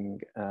of being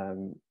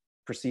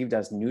perceived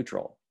as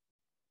neutral.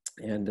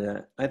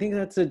 And I think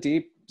that's a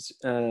deep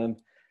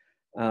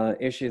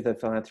issue that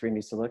philanthropy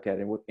needs to look at.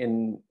 And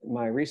in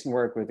my recent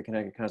work with the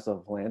Connecticut Council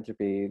of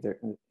Philanthropy,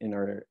 in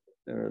our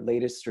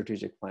latest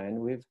strategic plan,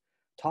 we've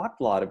talked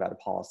a lot about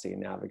policy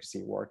and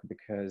advocacy work,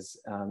 because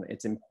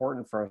it's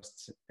important for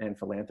us and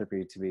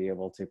philanthropy to be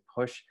able to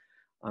push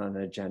on an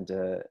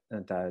agenda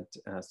that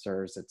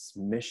serves its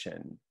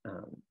mission,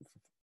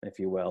 if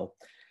you will.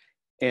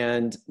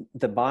 And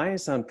the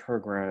bias on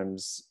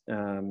programs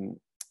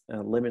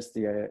limits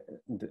the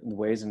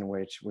ways in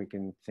which we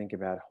can think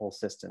about whole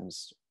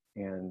systems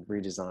and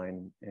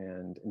redesign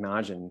and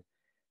imagine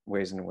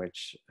ways in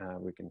which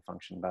we can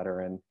function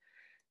better.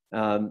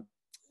 And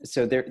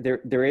so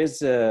there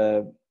is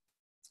a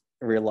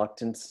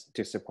reluctance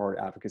to support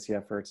advocacy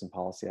efforts and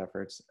policy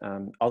efforts,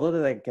 although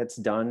that gets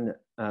done,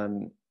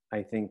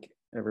 I think,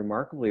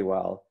 remarkably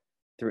well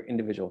through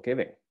individual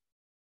giving.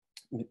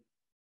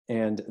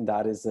 And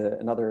that is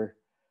another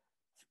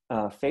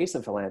face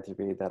of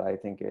philanthropy that I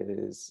think it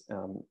is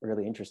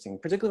really interesting,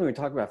 particularly when we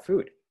talk about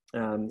food.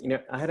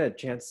 I had a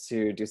chance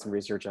to do some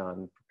research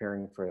on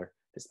preparing for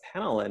this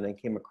panel, and I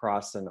came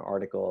across an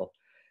article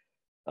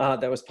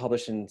that was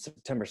published in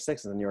September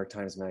 6th in the New York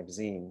Times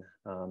Magazine.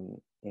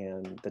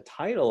 And the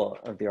title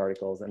of the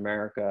article is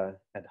 "America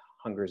at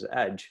Hunger's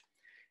Edge."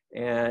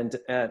 And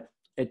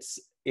it's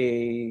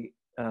a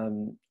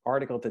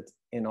article that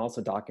and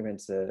also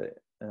documents a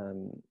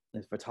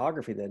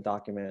photography that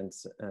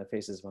documents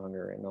faces of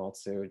hunger and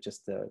also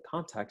just the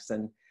context.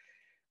 And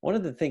one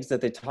of the things that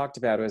they talked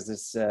about was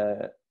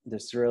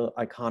this real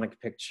iconic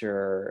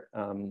picture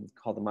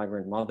called "The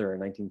Migrant Mother" in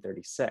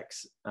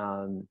 1936.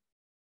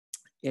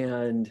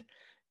 And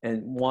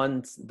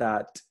once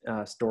that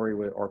story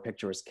or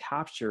picture was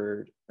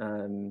captured,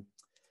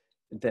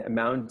 the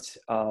amount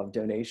of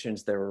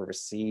donations that were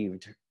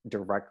received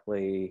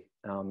directly,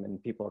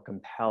 and people are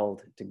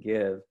compelled to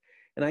give.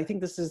 And I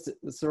think this is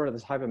sort of the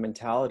type of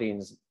mentality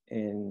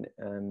in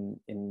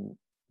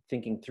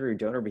thinking through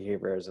donor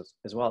behavior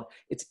as well.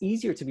 It's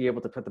easier to be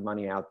able to put the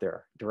money out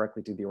there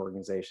directly to the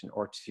organization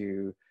or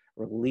to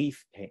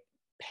relieve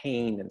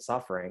pain and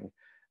suffering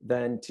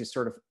than to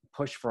sort of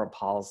push for a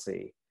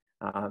policy.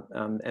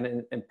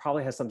 And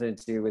probably has something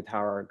to do with how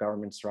our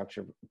government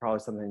structure, probably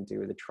something to do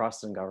with the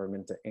trust in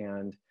government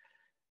and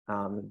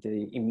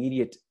the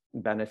immediate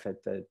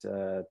benefit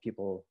that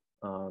people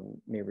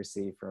may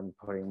receive from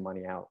putting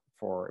money out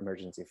for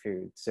emergency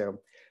food.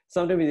 So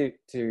something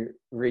to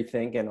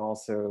rethink and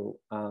also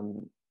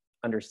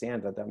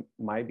understand that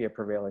might be a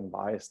prevailing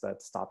bias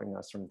that's stopping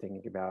us from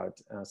thinking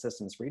about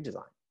systems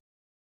redesign.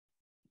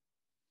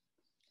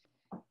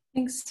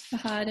 Thanks,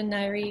 Fahad and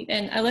Nyree.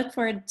 And I look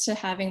forward to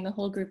having the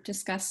whole group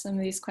discuss some of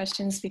these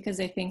questions,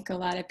 because I think a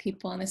lot of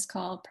people on this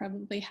call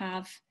probably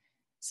have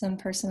some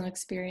personal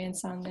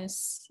experience on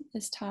this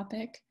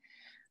topic.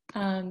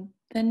 The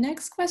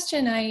next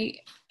question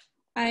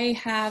I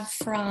have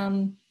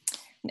from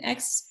an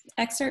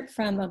excerpt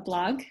from a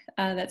blog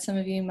that some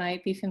of you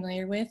might be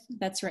familiar with,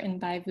 that's written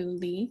by Vu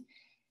Lee.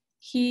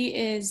 He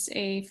is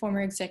a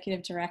former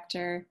executive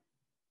director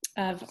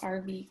of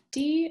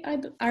RVC,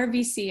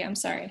 I'm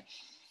sorry.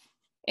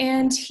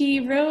 And he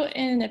wrote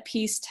in a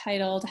piece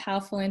titled "How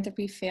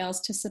Philanthropy Fails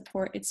to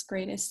Support Its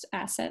Greatest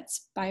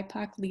Assets,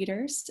 BIPOC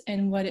Leaders,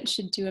 and What It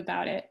Should Do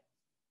About It."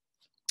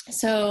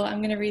 So I'm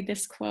going to read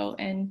this quote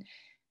and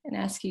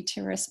ask you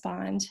to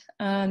respond.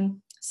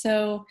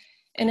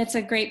 And it's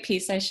a great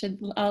piece.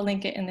 I'll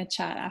link it in the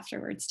chat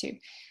afterwards too.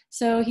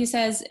 So he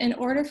says, "In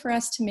order for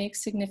us to make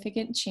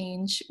significant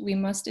change, we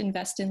must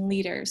invest in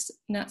leaders,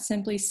 not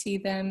simply see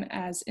them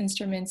as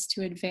instruments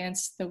to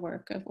advance the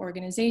work of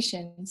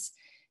organizations.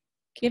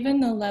 Given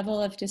the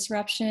level of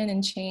disruption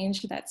and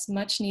change that's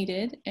much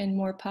needed and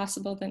more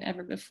possible than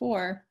ever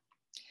before,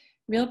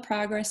 real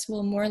progress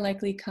will more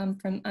likely come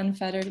from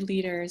unfettered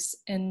leaders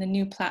and the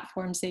new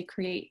platforms they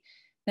create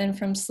than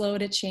from slow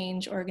to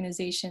change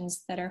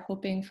organizations that are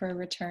hoping for a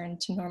return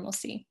to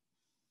normalcy."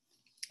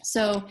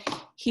 So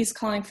he's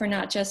calling for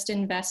not just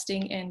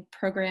investing in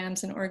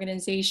programs and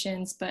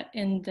organizations, but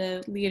in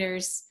the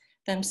leaders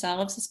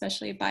themselves,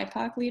 especially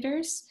BIPOC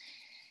leaders.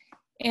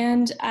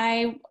 And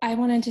I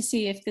wanted to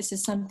see if this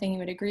is something you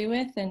would agree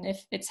with, and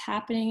if it's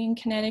happening in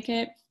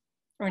Connecticut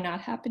or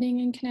not happening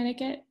in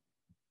Connecticut,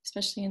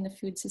 especially in the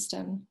food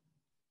system.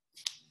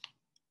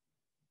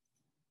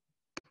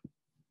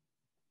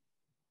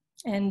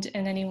 And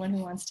anyone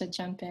who wants to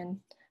jump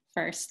in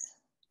first.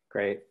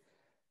 Great.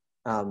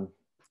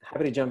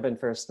 Happy to jump in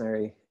first,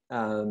 Nyree.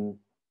 Well,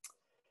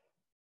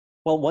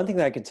 one thing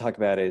that I could talk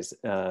about is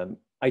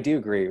I do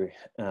agree with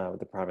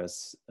the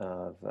premise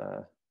of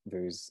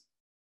Vu's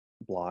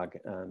blog.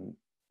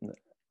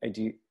 I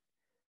do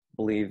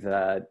believe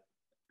that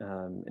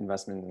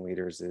investment in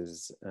leaders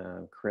is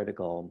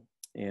critical,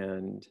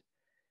 and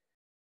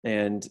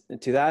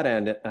to that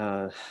end,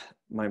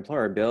 my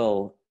employer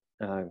Bill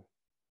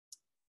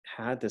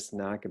had this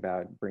knack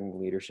about bringing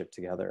leadership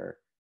together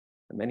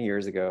many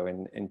years ago.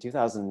 In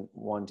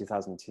 2001,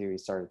 2002, he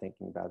started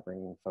thinking about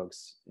bringing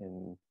folks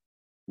in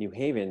New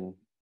Haven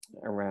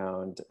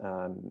around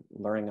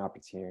learning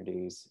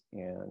opportunities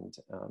and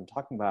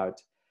talking about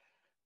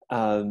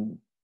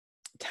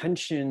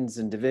tensions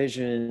and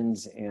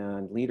divisions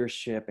and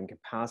leadership and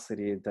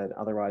capacity that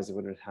otherwise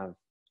wouldn't have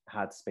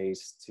had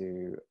space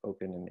to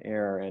open and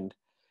air. And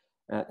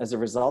as a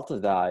result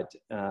of that,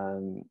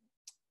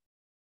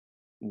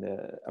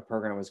 a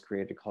program was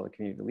created called the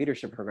Community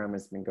Leadership Program.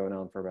 It's been going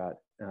on for about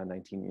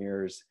 19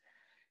 years.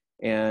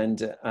 And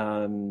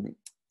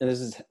this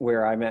is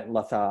where I met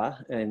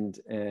Latha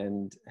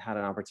and had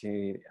an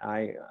opportunity.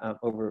 I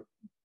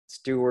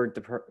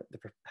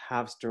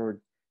have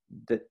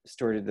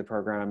stewarded the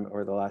program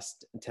over the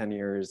last 10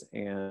 years,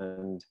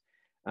 and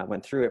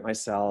went through it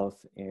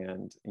myself.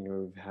 And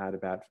we've had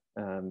about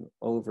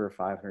over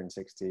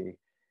 560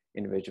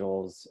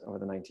 individuals over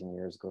the 19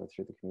 years go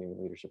through the community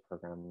leadership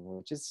program,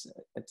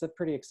 it's a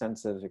pretty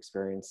extensive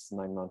experience,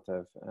 9 months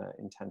of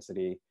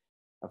intensity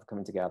of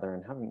coming together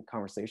and having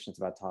conversations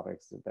about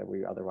topics that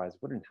we otherwise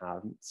wouldn't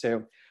have.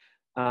 So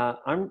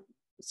I'm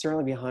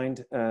certainly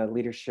behind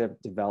leadership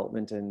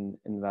development and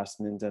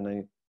investment,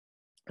 and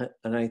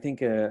I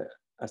think a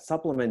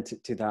supplement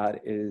to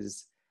that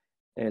is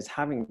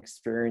having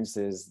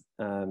experiences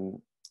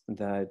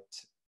that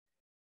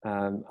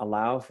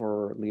allow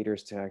for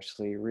leaders to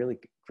actually really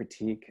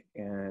critique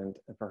and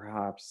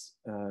perhaps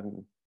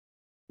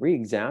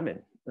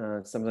re-examine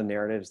some of the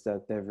narratives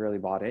that they've really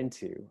bought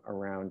into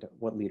around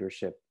what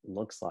leadership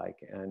looks like,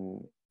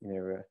 and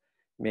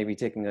maybe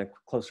taking a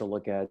closer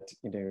look at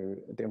the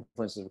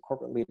influences of a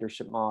corporate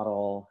leadership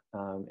model,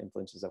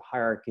 influences of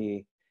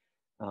hierarchy,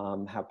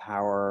 how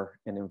power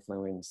and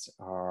influence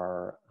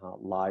are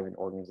live in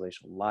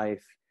organizational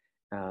life,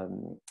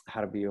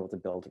 how to be able to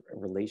build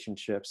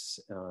relationships,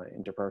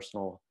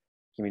 interpersonal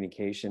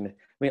communication. I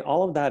mean,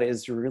 all of that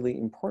is really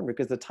important,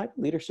 because the type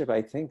of leadership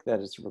I think that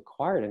is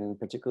required, and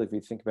particularly if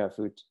you think about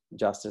food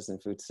justice and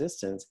food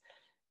systems,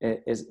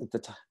 is the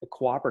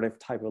cooperative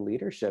type of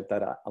leadership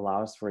that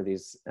allows for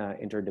these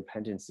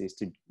interdependencies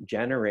to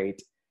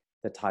generate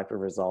the type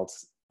of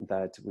results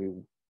that we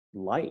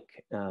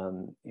like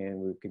and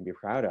we can be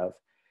proud of.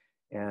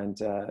 And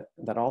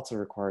that also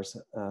requires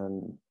a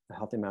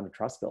healthy amount of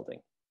trust building.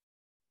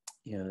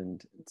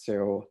 And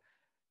so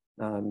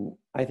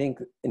I think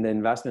in the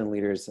investment in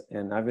leaders,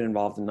 and I've been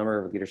involved in a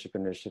number of leadership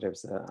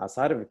initiatives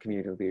outside of a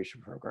community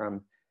leadership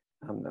program.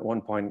 At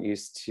one point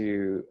used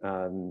to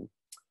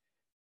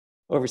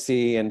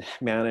oversee and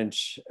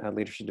manage a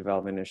leadership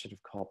development initiative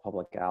called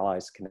Public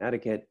Allies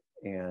Connecticut.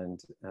 And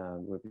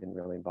we've been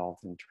really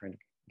involved in trying to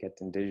get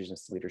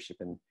Indigenous leadership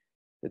in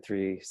the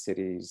 3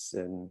 cities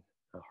in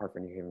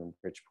Hartford, New Haven,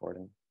 Bridgeport,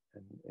 and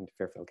in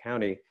Fairfield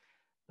County.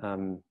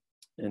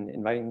 And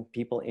inviting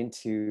people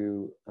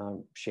into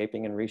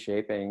shaping and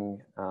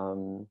reshaping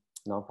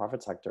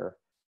nonprofit sector.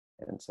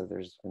 And so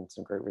there's been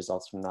some great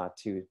results from that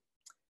too.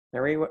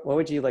 Nyree, what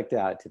would you like to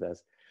add to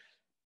this?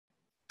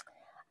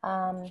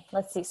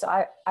 Let's see. So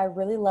I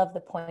really love the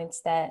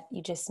points that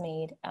you just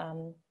made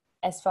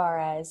as far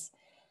as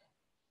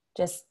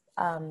just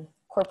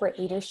corporate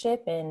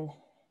leadership and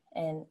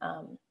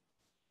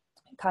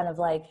kind of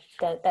like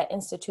that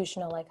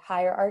institutional like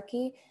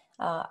hierarchy.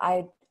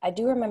 I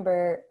do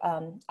remember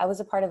I was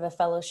a part of a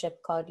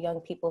fellowship called Young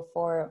People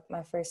for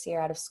my first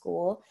year out of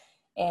school,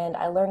 and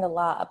I learned a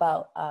lot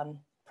about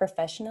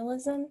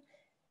professionalism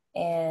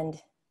and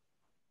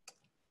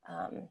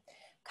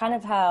kind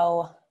of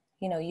how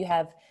you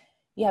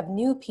have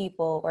new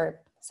people, or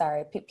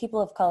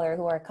people of color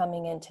who are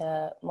coming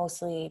into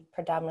mostly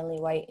predominantly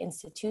white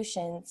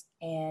institutions,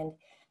 and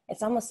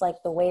it's almost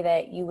like the way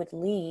that you would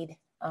lead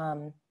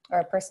or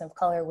a person of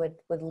color would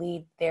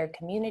lead their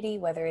community,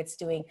 whether it's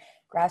doing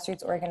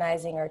grassroots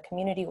organizing or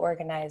community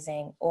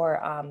organizing, or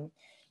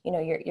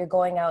you're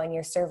going out and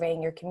you're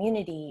surveying your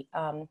community,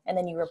 and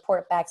then you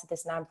report back to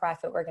this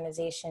nonprofit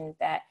organization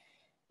that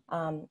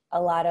a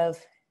lot of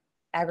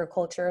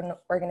agriculture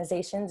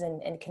organizations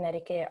in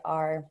Connecticut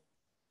are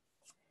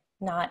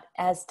not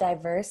as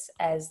diverse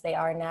as they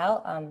are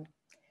now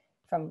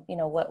from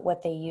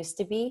what they used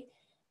to be.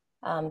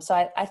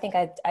 So I think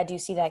I do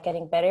see that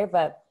getting better,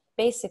 but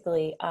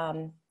basically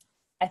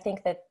I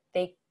think that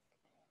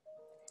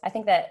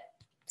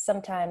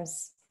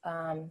sometimes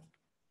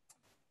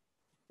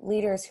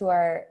leaders who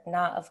are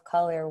not of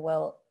color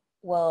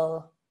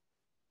will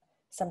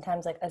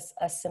sometimes like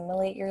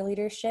assimilate your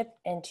leadership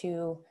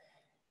into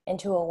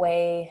a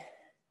way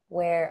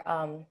where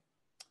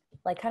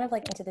like kind of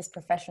like into this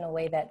professional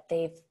way that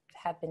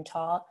have been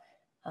taught.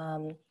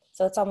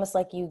 So it's almost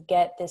like you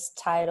get this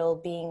title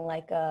being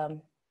like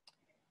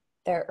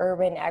their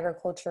urban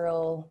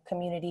agricultural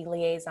community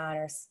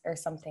liaison or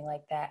something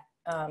like that.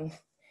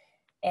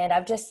 And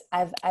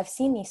I've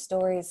seen these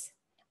stories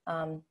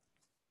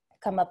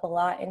come up a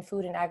lot in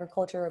food and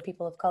agriculture, where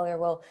people of color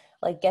will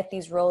like get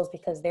these roles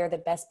because they're the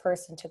best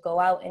person to go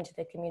out into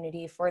the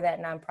community for that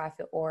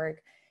nonprofit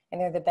org. And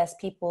they're the best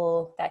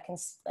people that can,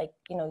 like,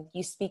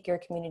 you speak your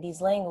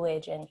community's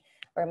language,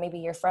 or maybe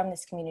you're from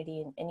this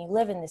community and you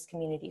live in this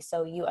community.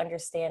 So you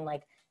understand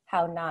like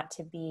how not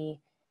to be,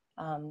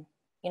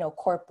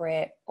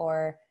 corporate,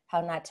 or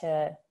how not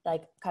to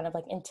like kind of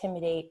like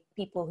intimidate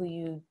people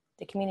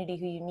the community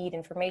who you need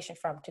information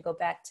from to go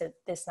back to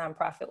this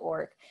nonprofit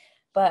org.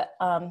 But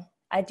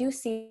I do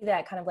see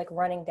that kind of like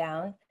running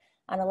down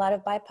on a lot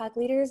of BIPOC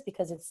leaders,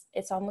 because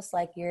it's almost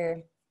like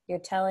you're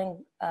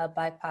telling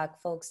BIPOC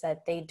folks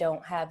that they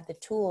don't have the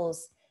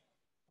tools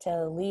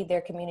to lead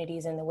their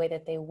communities in the way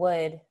that they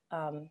would,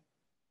 kind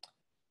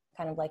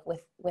of like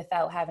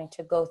without having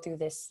to go through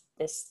this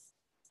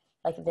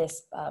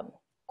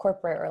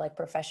corporate or like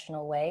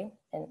professional way.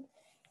 And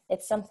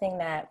it's something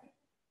that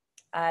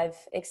I've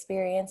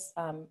experienced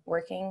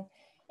working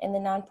in the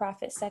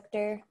nonprofit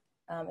sector.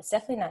 It's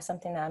definitely not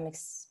something that I'm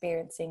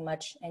experiencing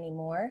much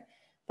anymore,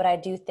 but I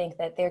do think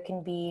that there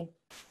can be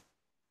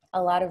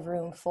a lot of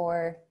room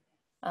for,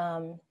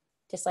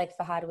 just like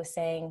Fahad was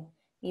saying,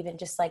 even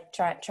just like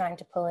trying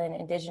to pull in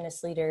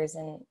Indigenous leaders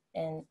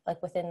and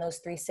like within those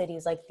 3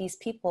 cities, like these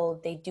people,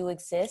 they do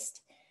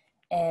exist.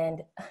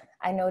 And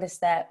I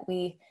noticed that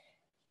we,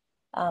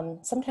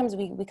 sometimes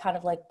we kind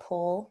of like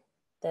pull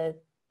the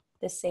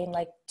same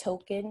like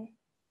token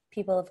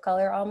people of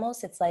color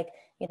almost. It's like,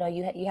 you know,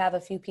 you have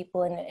a few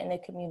people in a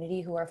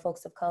community who are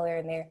folks of color,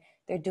 and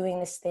they're doing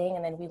this thing,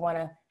 and then we want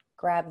to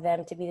grab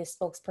them to be the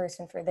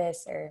spokesperson for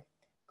this, or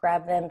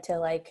grab them to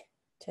like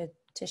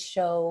to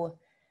show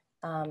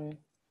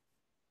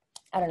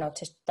I don't know,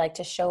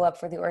 to show up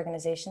for the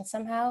organization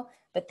somehow.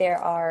 But there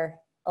are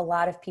a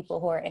lot of people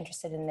who are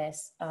interested in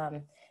this.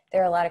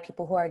 There are a lot of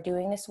people who are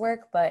doing this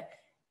work, but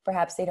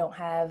perhaps they don't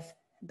have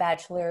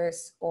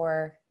bachelor's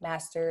or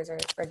master's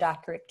or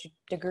doctorate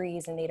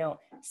degrees, and they don't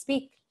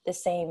speak the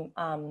same,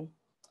 I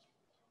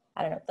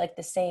don't know, like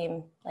the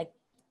same, like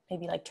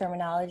maybe like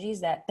terminologies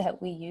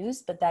that we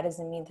use, but that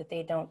doesn't mean that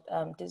they don't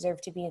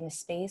deserve to be in the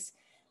space.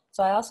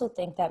 So I also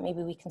think that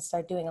maybe we can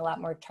start doing a lot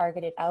more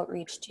targeted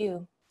outreach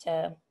too,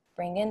 to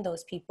bring in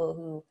those people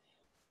who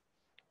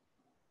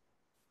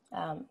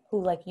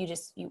like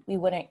we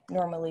wouldn't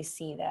normally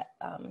see that,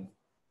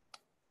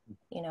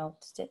 you know,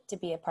 to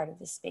be a part of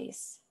the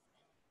space.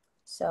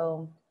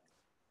 So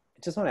I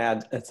just want to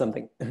add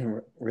something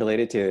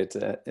related to it.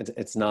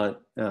 It's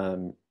not,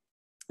 you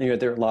know,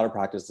 there are a lot of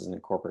practices in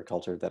corporate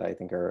culture that I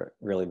think are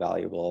really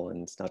valuable,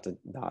 and it's not to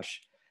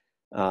bash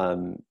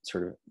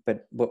sort of,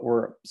 but what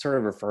we're sort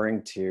of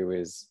referring to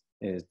is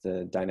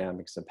the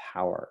dynamics of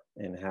power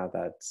and how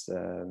that's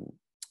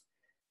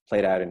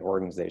played out in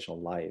organizational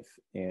life.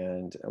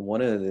 And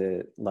one of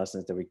the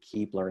lessons that we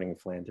keep learning in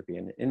philanthropy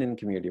and in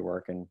community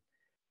work, and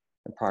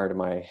prior to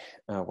my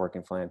work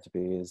in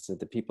philanthropy, is that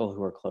the people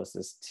who are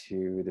closest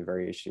to the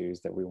very issues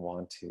that we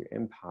want to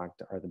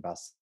impact are the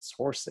best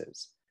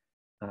sources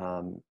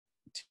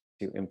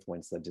to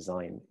influence the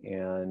design.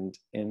 And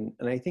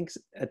I think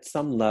at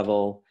some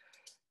level,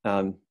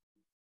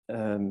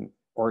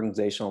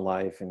 organizational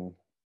life and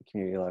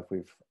community life,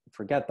 we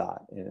forget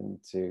that,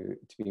 and to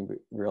be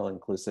real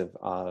inclusive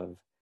of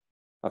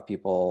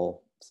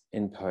people's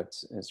input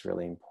is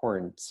really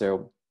important.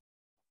 So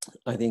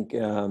I think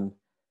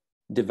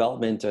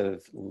development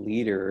of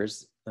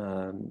leaders,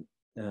 I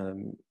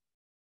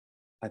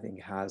think,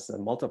 has a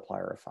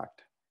multiplier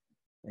effect,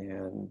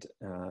 and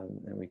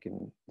we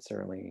can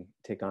certainly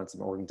take on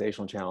some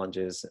organizational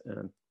challenges,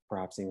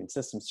 perhaps even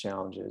systems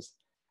challenges.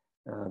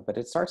 But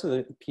it starts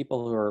with the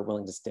people who are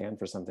willing to stand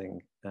for something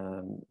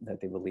that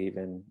they believe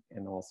in,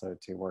 and also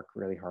to work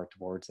really hard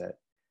towards it.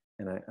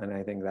 And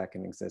I think that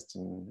can exist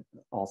in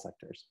all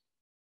sectors.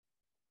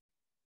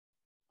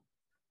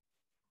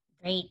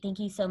 Great, thank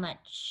you so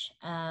much.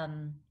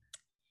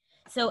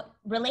 So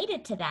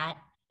related to that,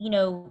 you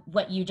know,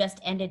 what you just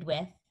ended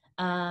with,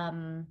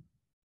 oh,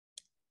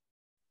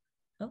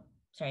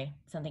 sorry,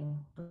 something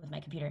with my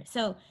computer.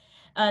 So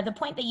the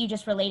point that you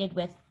just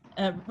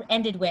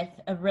ended with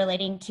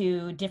relating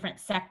to different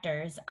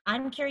sectors,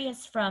 I'm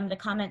curious from the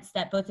comments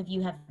that both of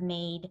you have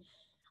made,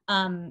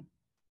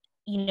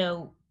 you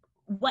know,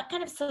 what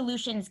kind of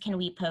solutions can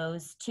we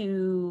pose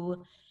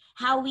to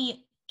how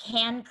we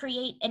can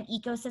create an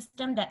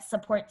ecosystem that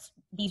supports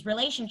these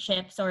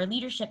relationships or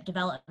leadership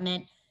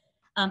development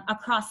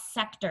across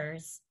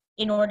sectors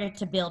in order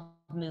to build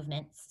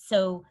movements?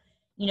 So,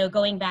 you know,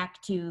 going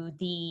back to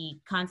the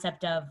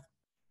concept of,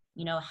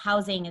 you know,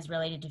 housing is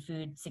related to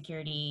food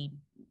security,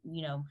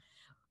 you know,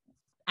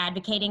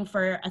 advocating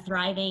for a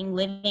thriving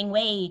living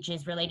wage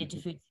is related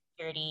to food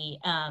security,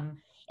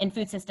 and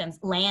food systems.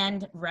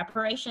 Land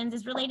reparations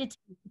is related to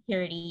food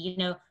security, you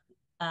know,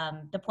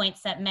 the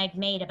points that Meg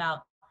made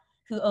about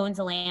who owns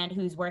the land,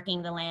 who's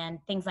working the land,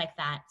 things like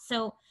that.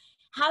 So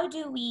how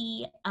do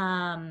we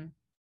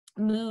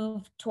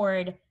move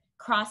toward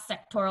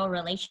cross-sectoral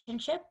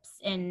relationships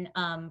and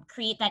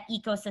create that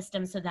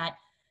ecosystem so that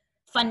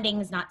funding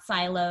is not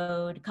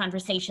siloed,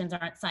 conversations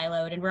aren't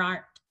siloed, and we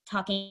aren't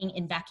talking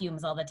in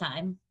vacuums all the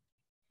time?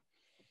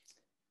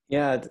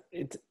 Yeah,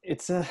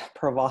 it's a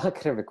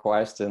provocative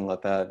question,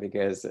 Lata,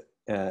 because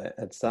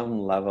at some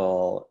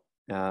level,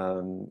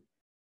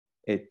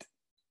 it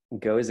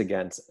goes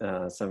against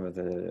some of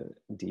the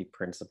deep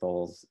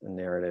principles and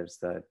narratives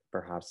that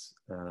perhaps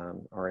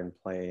are in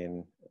play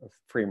in a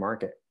free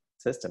market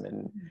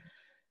system.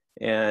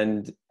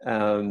 And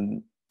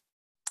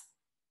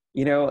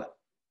you know,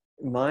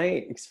 my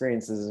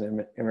experience as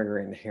an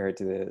immigrant here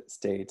to the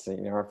States,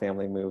 you know, our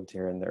family moved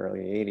here in the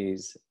early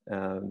 80s.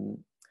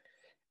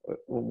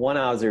 One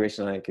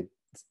observation I could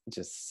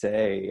just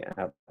say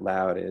out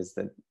loud is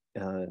that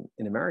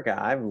in America,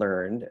 I've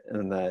learned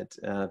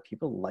that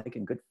people like a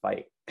good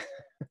fight.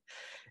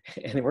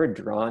 And we're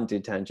drawn to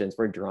tensions,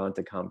 we're drawn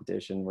to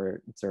competition,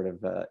 we're sort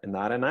of in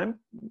that. And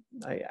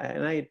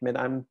I admit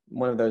I'm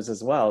one of those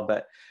as well.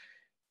 But,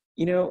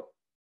 you know,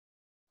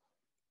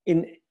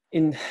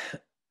 in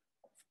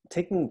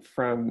taking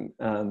from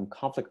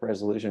conflict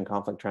resolution,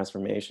 conflict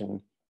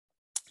transformation,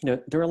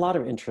 there are a lot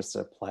of interests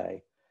at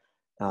play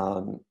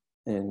in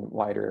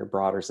wider,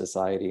 broader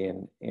society,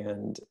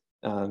 and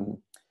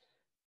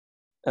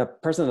a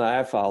person that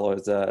I follow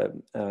is a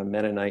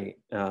Mennonite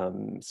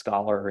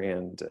scholar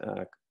and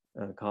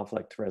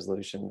conflict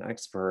resolution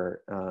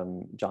expert,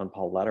 John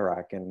Paul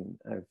Lederach, and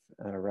I've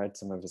read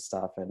some of his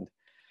stuff, and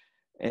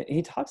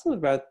he talks a little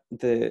about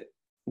the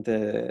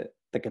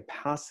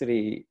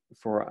capacity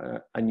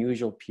for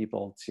unusual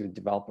people to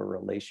develop a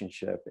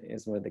relationship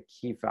is one of the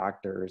key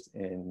factors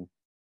in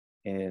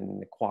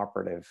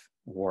cooperative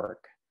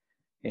work,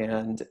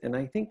 and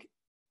I think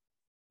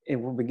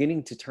we're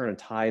beginning to turn a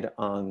tide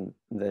on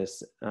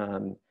this,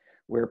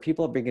 where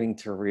people are beginning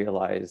to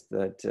realize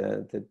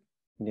that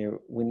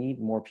we need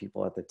more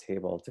people at the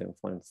table to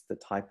influence the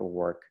type of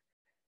work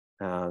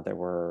that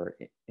we're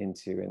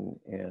into,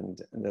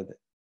 and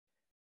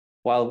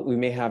while we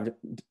may have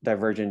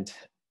divergent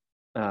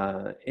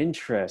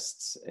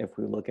interests, if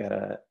we look at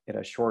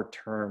a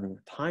short-term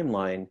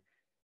timeline,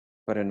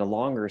 but in a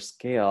longer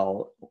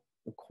scale,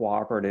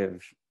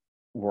 cooperative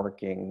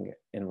working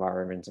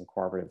environments and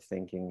cooperative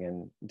thinking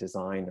and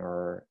design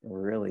are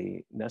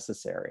really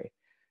necessary,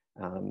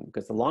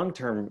 because the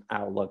long-term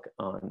outlook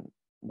on,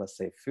 let's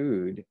say,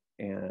 food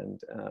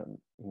and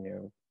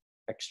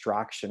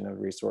extraction of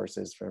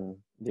resources from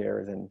the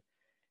earth and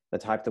the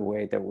type of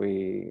way that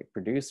we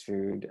produce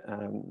food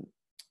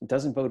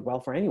doesn't bode well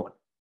for anyone.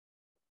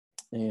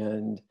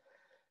 And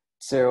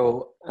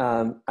so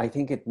I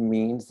think it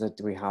means that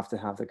we have to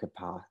have the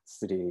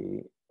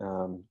capacity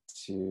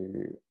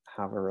to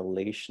have a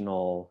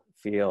relational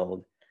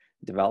field,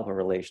 develop a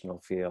relational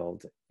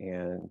field,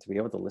 and to be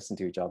able to listen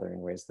to each other in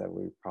ways that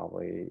we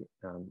probably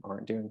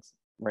aren't doing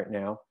right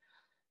now,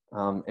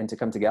 and to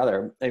come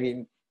together. I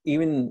mean,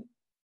 even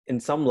in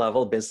some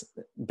level,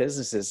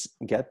 businesses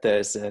get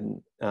this,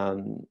 and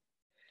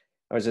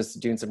I was just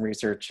doing some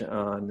research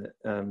on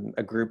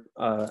a group,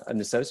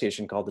 an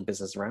association called the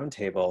Business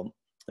Roundtable,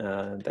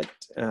 that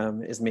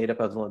is made up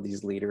of one of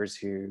these leaders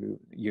who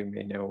you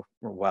may know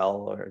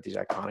well, or these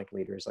iconic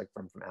leaders like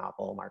from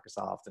Apple,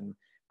 Microsoft, and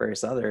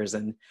various others.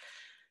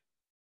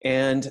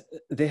 And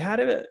they had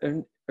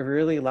a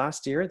really,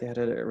 last year, they had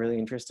a really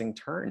interesting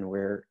turn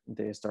where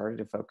they started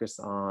to focus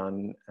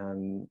on,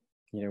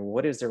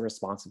 what is their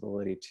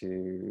responsibility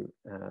to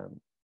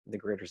the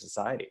greater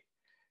society,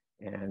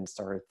 and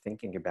started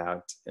thinking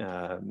about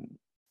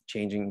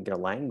changing their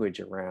language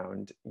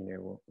around,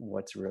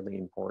 what's really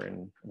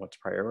important, what's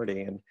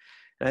priority. And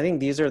I think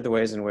these are the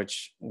ways in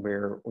which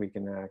we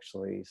can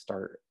actually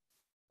start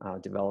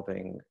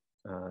developing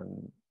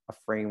a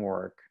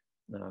framework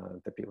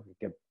that people can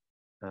get,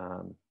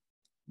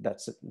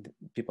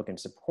 people can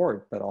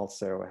support, but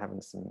also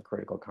having some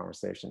critical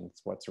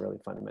conversations, what's really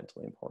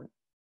fundamentally important.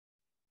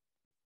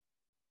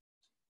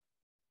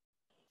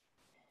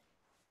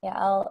 Yeah,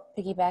 I'll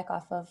piggyback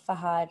off of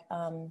Fahad.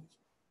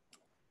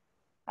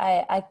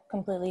 I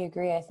completely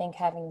agree. I think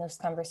having those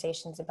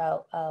conversations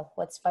about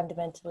what's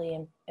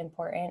fundamentally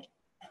important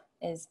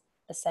is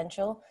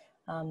essential.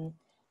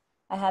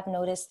 I have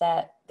noticed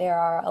that there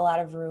are a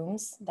lot of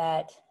rooms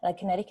that, like,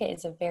 Connecticut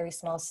is a very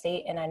small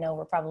state, and I know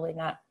we're probably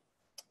not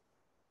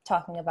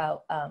talking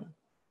about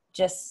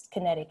just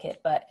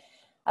Connecticut, but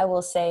I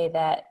will say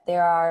that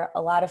there are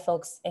a lot of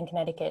folks in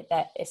Connecticut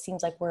that it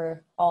seems like we're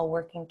all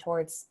working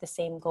towards the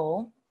same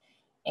goal.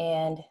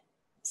 And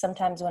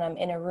sometimes when I'm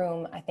in a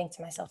room, I think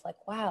to myself,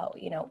 like, wow,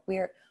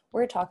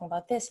 we're talking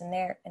about this, and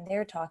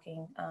they're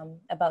talking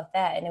about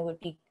that, and it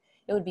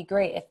would be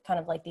great if kind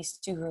of like these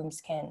two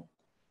rooms can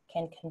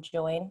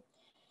conjoin.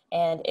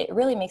 And it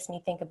really makes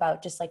me think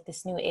about just like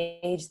this new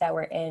age that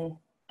we're in,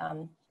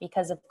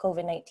 because of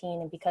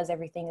COVID-19 and because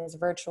everything is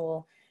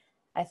virtual.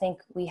 I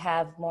think we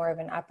have more of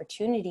an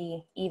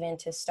opportunity even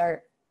to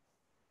start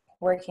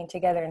working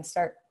together and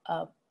start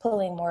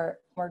pulling more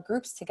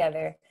groups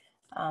together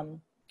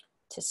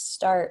to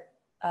start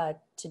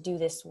to do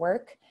this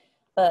work.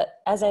 But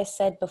as I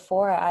said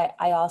before,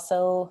 I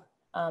also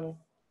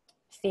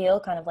feel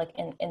kind of like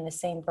in the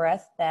same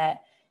breath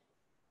that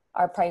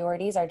our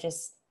priorities are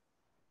just,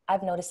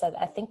 I've noticed that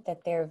I think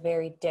that they're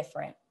very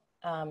different.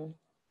 And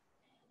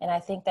I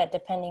think that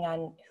depending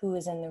on who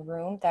is in the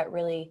room, that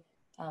really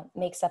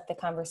makes up the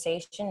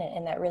conversation,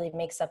 and that really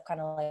makes up kind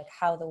of like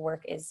how the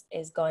work is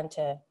going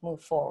to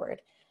move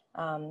forward.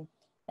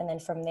 And then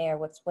from there,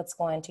 what's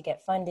going to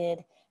get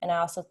funded. And I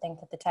also think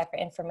that the type of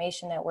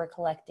information that we're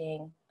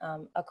collecting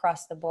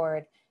across the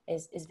board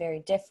is very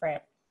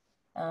different.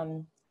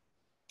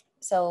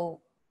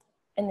 So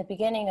in the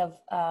beginning of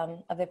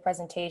the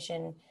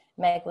presentation,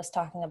 Meg was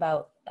talking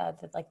about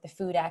the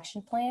food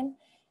action plan.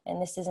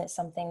 And this isn't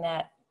something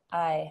that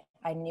I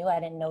knew. I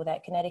didn't know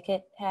that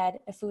Connecticut had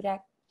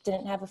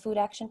didn't have a food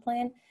action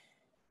plan.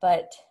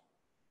 But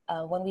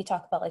when we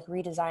talk about like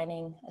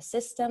redesigning a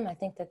system, I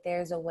think that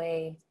there's a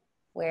way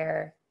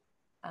where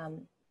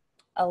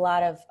a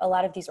lot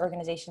of these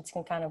organizations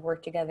can kind of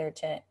work together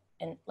to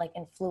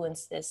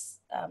influence this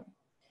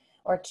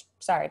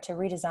to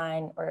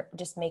redesign or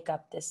just make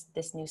up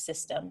this new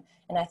system.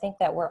 And I think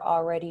that we're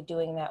already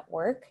doing that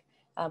work,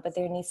 but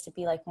there needs to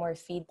be like more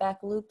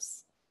feedback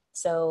loops,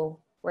 so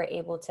we're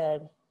able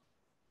to,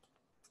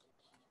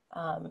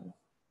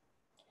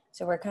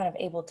 so we're kind of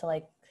able to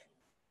like,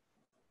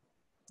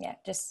 yeah,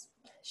 just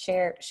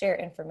share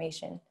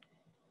information.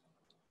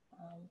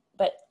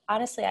 But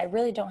honestly, I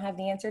really don't have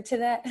the answer to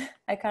that.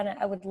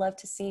 I would love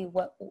to see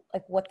what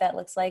that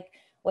looks like,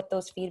 what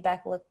those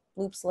feedback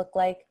loops look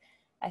like.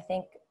 I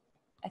think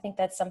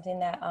that's something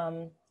that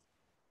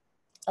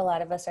a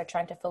lot of us are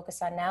trying to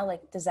focus on now.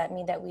 Like, does that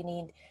mean that we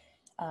need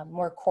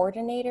more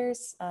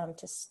coordinators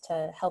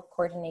to help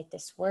coordinate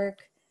this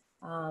work?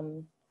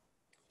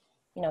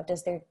 You know,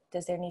 does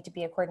there need to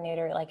be a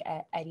coordinator like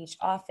at each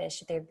office?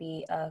 Should there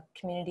be a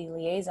community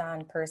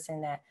liaison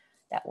person that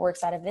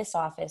works out of this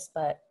office,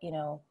 but you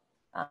know,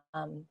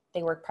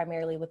 they work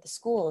primarily with the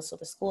schools, so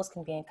the schools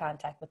can be in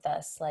contact with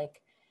us?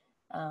 Like,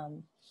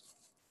 I'm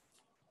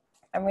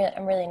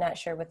really not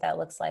sure what that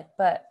looks like,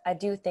 but I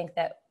do think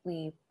that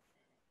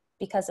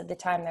because of the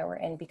time that we're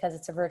in, because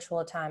it's a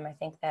virtual time, I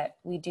think that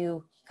we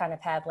do kind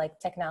of have like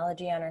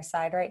technology on our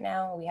side right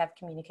now. We have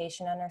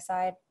communication on our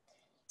side.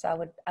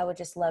 So I would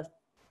just love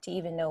to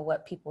even know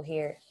what people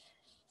here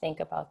think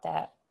about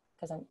that,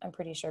 because I'm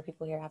pretty sure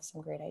people here have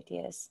some great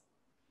ideas.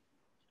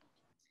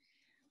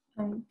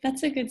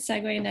 That's a good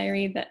segue,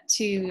 Nyree,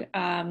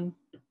 to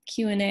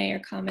Q&A or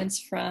comments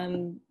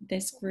from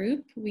this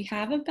group. We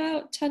have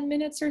about 10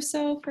 minutes or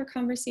so for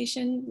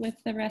conversation with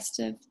the rest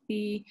of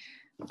the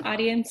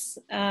audience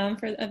of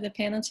the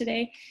panel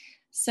today.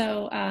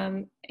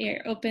 So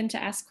you're open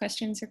to ask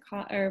questions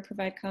or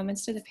provide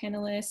comments to the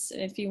panelists.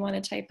 If you want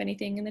to type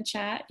anything in the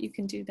chat, you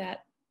can do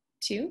that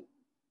too.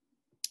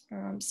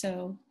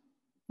 So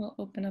we'll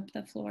open up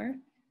the floor,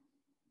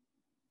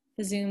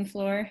 the Zoom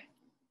floor.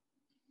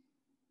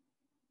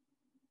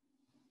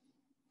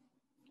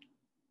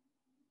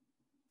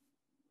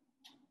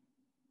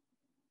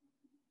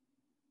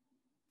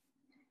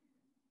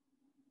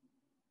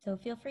 So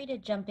feel free to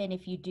jump in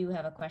if you do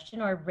have a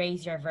question, or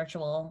raise your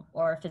virtual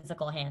or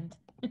physical hand.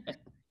 I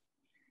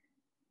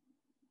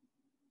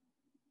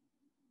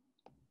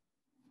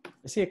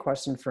see a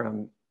question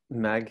from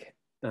Meg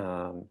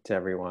to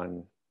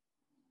everyone.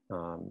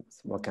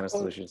 What kind of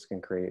solutions can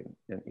create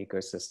an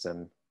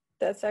ecosystem?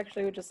 That's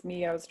actually just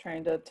me. I was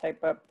trying to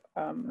type up,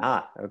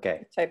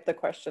 okay. Type the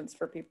questions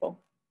for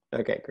people.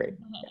 Okay, great.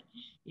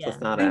 Yeah. So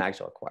it's not an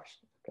actual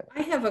question. Okay.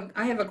 I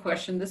have a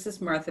question. This is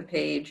Martha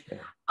Page.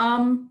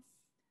 Yeah.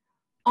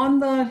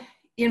 On the,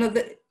 you know,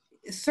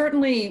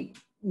 certainly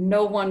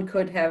no one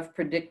could have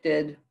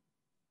predicted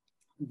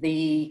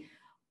the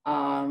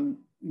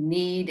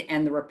need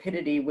and the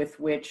rapidity with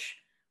which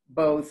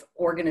both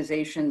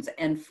organizations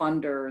and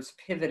funders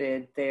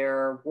pivoted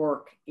their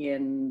work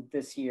in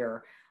this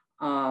year.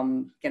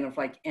 Kind of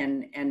like,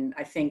 and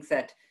I think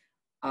that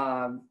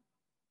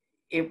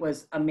it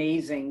was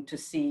amazing to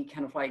see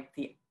kind of like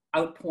the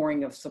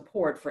outpouring of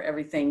support for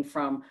everything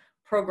from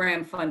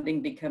program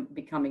funding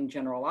becoming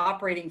general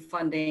operating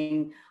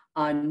funding,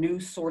 new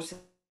sources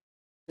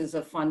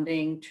of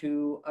funding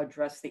to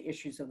address the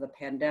issues of the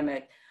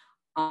pandemic.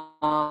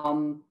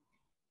 But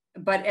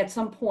at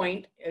some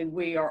point,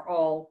 we are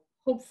all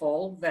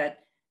hopeful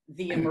that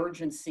the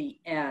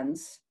emergency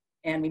ends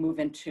and we move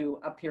into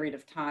a period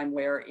of time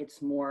where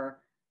it's more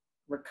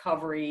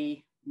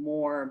recovery,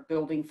 more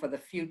building for the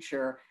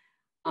future.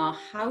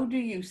 How do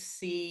you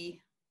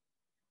see,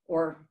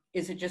 or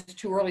is it just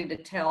too early to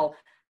tell,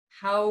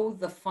 how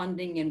the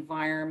funding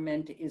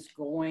environment is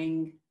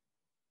going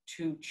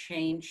to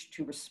change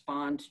to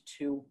respond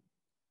to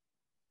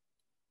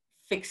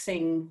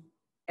fixing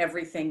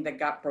everything that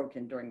got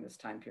broken during this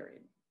time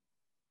period?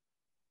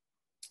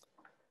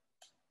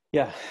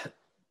 Yeah,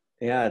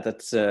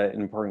 that's an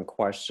important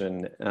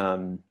question.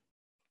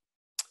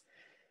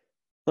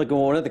 Look,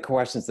 one of the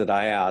questions that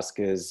I ask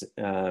is,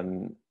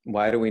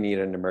 why do we need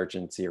an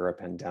emergency or a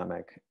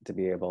pandemic to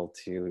be able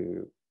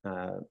to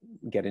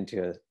get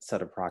into a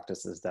set of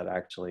practices that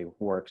actually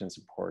works and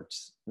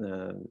supports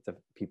the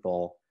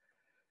people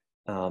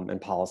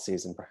and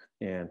policies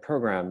and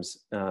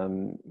programs?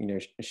 You know,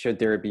 should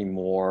there be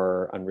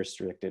more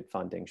unrestricted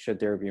funding? Should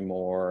there be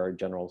more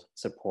general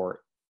support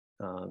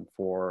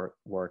for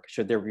work?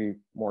 Should there be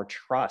more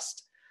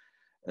trust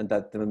and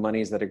that the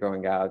monies that are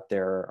going out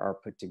there are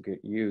put to good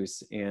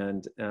use?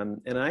 And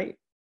I,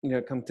 you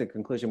know, come to the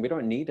conclusion we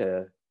don't need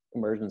an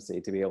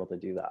emergency to be able to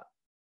do that.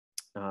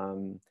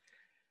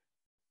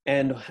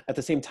 And at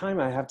the same time,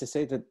 I have to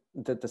say that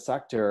the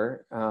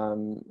sector,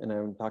 and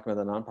I'm talking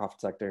about the nonprofit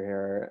sector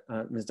here,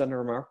 has done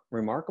a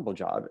remarkable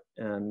job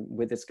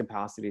with its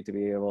capacity to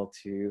be able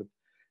to,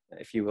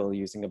 if you will,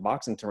 using a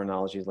boxing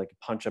terminology, like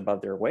punch above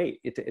their weight.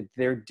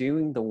 They're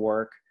doing the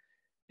work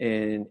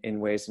in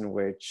ways in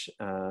which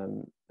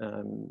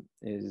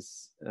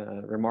is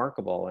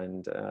remarkable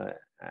and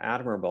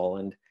admirable,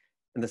 and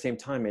at the same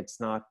time,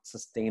 it's not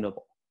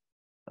sustainable.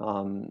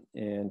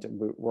 And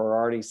we're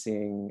already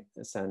seeing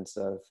a sense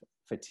of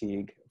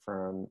fatigue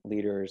from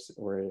leaders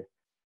where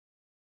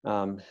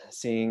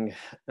seeing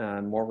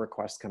more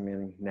requests come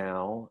in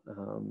now,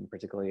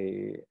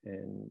 particularly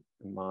in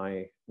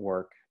my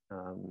work,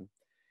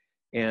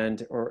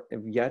 and or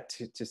yet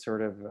to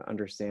sort of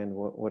understand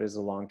what is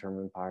the long-term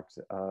impact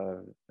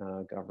of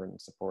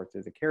government support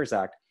through the CARES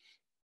Act.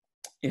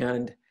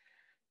 And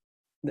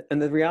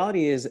the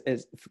reality is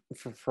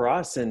for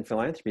us in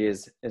philanthropy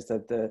is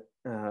that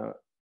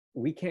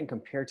we can't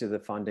compare to the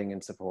funding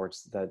and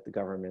supports that the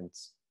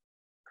governments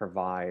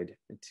provide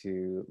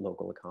to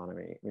local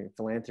economy. I mean,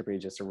 philanthropy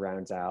just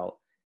rounds out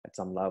at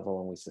some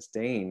level and we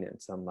sustain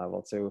at some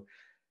level. So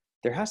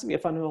there has to be a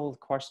fundamental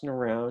question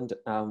around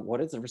what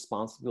is the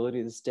responsibility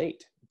of the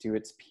state to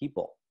its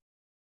people,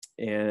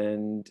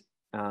 and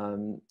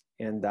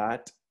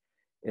that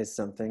is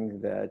something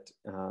that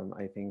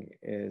I think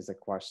is a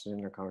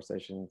question or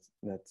conversation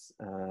that's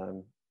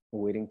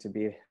waiting to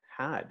be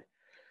had.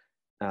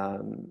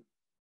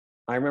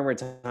 I remember a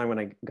time when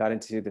I got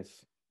into the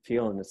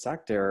field in the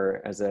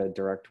sector as a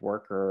direct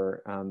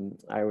worker.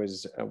 I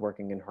was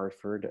working in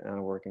Hartford,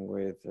 working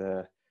with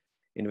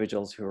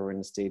individuals who were in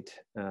the state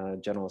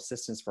general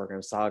assistance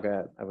program,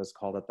 SAGA, I was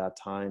called at that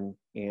time,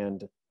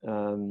 and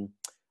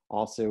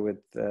also with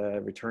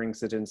returning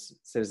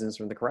citizens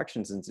from the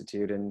Corrections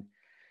Institute and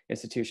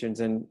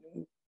institutions. And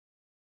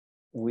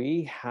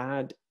we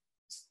had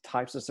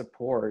types of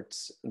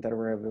supports that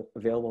were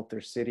available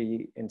through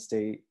city and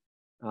state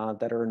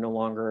that are no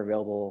longer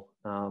available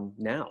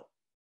now.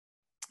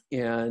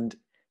 And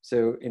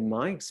so in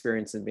my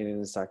experience in being in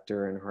the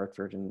sector in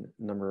Hartford and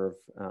a number of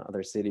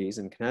other cities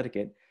in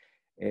Connecticut,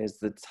 is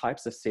the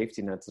types of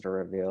safety nets that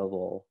are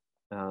available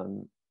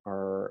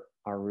are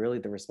really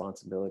the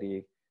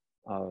responsibility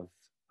of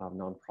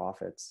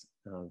nonprofits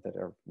that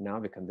are now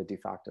become the de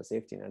facto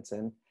safety nets.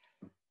 And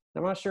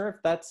I'm not sure if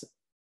that's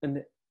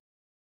the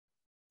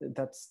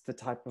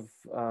type of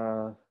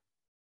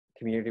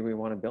community we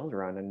want to build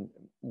around. And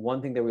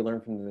one thing that we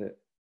learned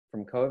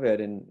from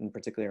COVID, and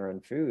particularly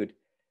around food,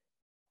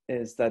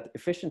 is that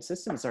efficient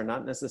systems are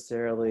not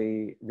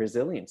necessarily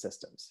resilient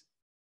systems,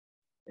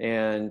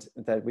 and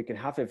that we can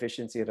have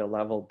efficiency at a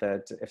level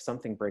that if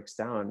something breaks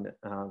down,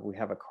 we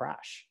have a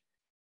crash.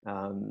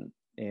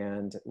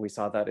 And we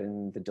saw that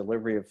in the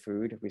delivery of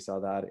food. We saw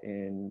that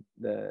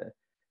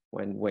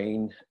when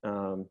Wayne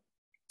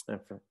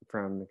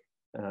from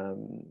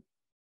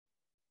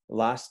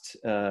last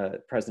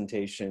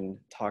presentation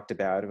talked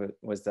about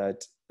was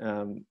that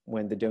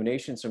when the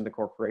donations from the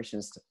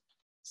corporations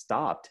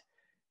stopped,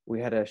 we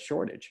had a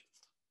shortage.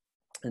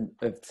 And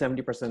if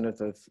 70% of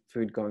the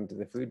food going to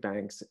the food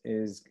banks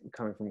is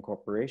coming from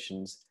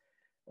corporations,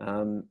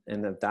 and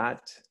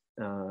that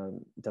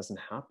doesn't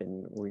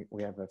happen,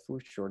 we have a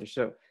food shortage.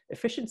 So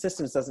efficient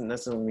systems doesn't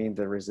necessarily mean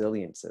the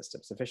resilient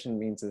systems. Efficient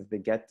means that they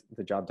get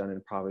the job done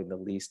in probably the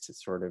least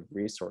sort of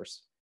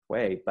resource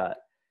way. But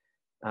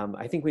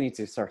I think we need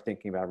to start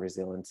thinking about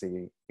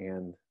resiliency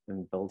and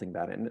building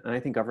that. And I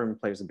think government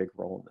plays a big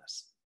role in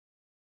this.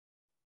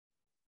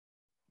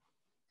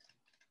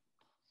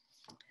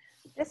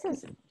 This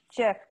is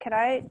Jiff. Could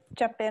I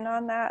jump in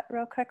on that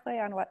real quickly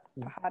on what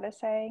Fahad is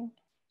saying?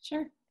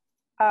 Sure.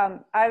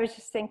 I was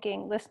just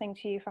thinking, listening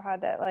to you,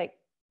 Fahad, that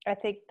I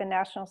think the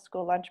National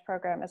School Lunch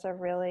Program is a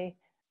really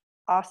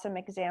awesome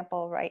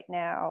example right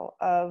now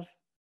of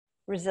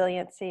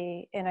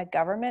resiliency in a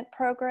government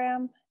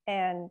program.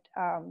 And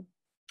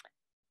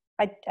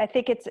I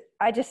think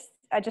I just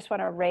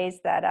want to raise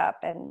that up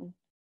and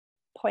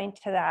point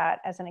to that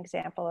as an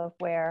example of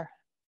where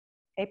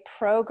a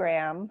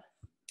program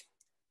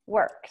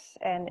works,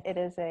 and it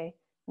is a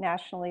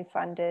nationally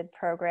funded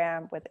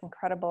program with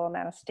incredible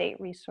amount of state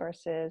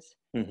resources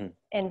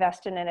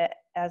invested in it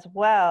as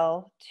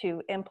well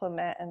to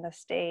implement in the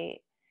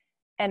state.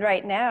 And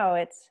right now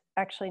it's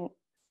actually,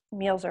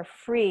 meals are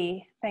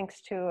free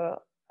thanks to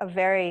a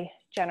very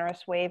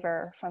generous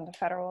waiver from the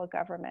federal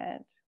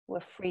government,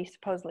 with free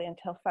supposedly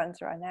until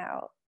funds run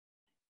out,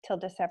 till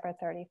December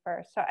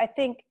 31st. So I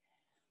think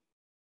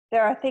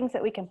there are things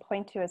that we can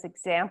point to as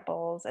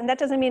examples, and that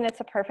doesn't mean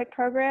it's a perfect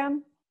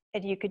program,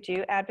 and you could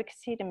do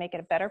advocacy to make it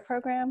a better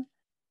program,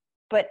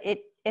 but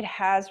it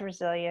has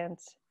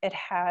resilience, it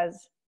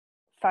has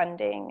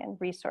funding and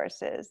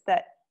resources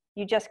that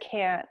you just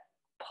can't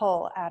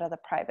pull out of the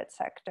private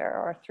sector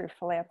or through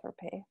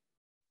philanthropy.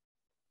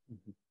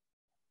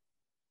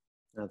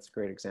 That's a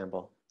great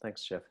example.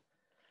 Thanks, Jiff.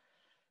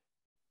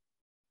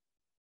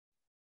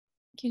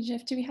 Okay,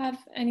 Jiff, do we have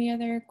any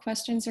other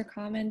questions or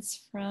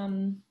comments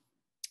from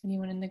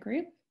anyone in the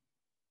group?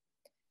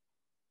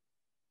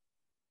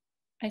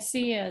 I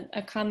see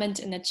a comment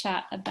in the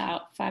chat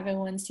about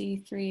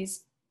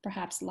 501c3s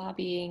perhaps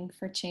lobbying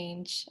for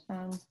change.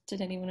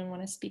 Did anyone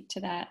want to speak to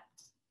that?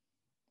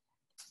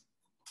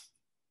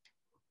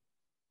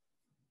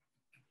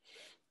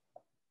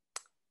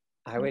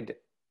 I would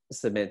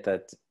submit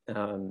that,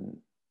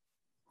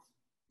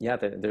 yeah,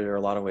 there are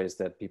a lot of ways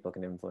that people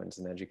can influence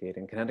and educate.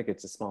 And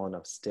Connecticut's a small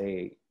enough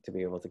state to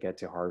be able to get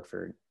to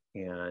Hartford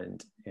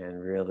and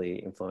really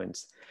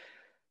influence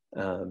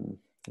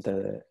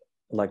the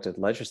elected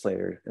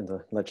legislator and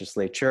the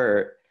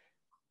legislature.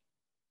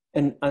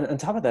 And on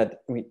top of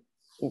that,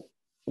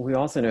 we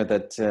also know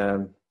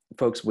that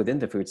folks within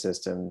the food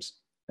systems,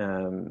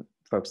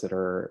 folks that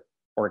are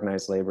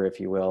organized labor, if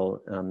you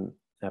will,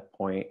 at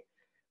point,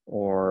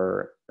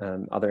 or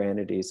other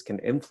entities can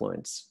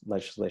influence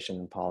legislation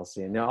and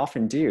policy, and they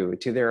often do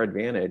to their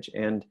advantage.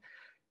 And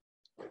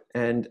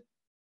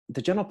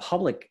the general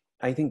public,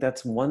 I think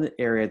that's one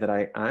area that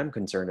I'm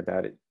concerned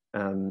about. It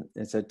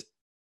is that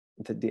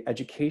the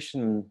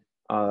education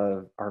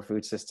of our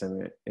food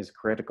system is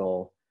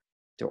critical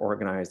to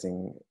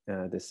organizing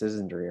the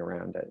citizenry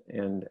around it.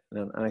 And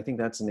I think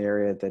that's an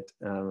area that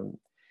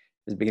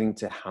is beginning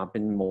to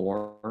happen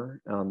more,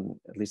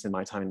 at least in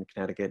my time in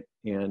Connecticut.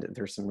 And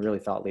there's some really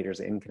thought leaders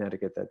in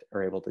Connecticut that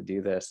are able to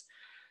do this.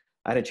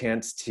 I had a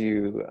chance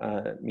to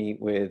meet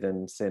with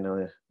and sit in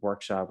a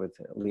workshop with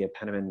Leah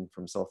Penniman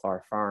from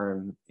Fahd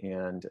Farm.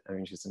 And I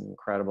mean, she's an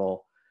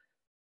incredible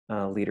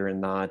leader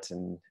in that,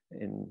 and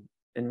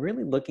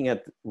really looking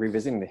at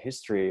revisiting the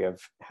history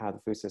of how the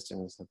food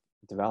systems have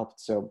developed.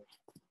 So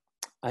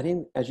I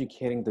think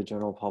educating the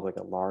general public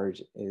at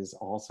large is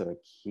also a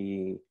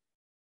key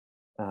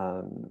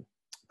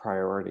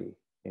priority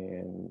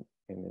in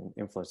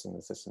influencing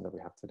the system that we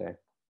have today.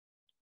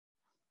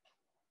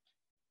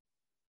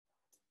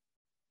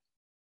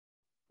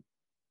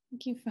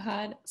 Thank you,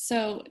 Fahad.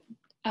 So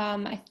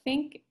I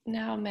think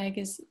now,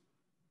 Meg,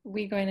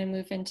 we going to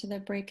move into the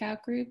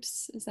breakout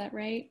groups? Is that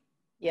right?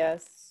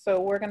 Yes. So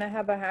we're going to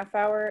have a half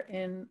hour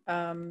in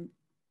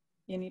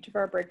each of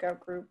our breakout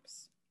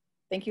groups.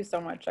 Thank you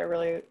so much. I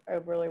really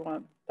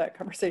want that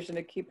conversation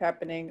to keep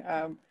happening.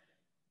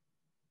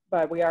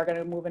 But we are going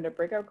to move into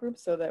breakout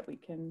groups so that we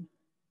can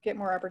get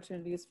more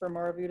opportunities for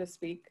more of you to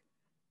speak.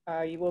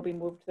 You will be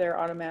moved there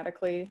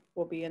automatically.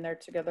 We'll be in there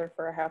together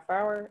for a half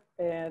hour,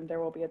 and there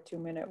will be a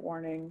 2-minute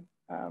warning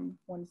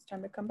when it's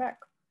time to come back.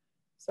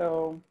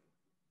 So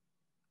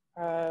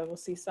we'll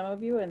see some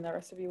of you, and the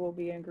rest of you will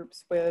be in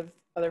groups with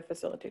other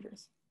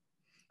facilitators.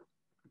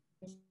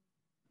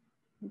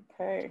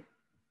 Okay,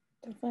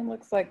 definitely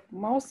looks like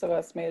most of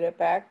us made it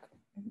back.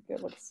 I think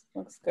it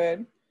looks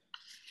good.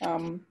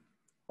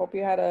 Hope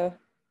you had a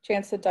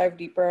chance to dive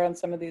deeper on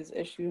some of these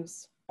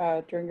issues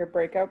during your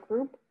breakout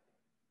group.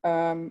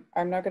 I'm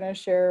now going to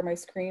share my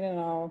screen, and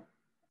I'll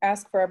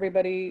ask for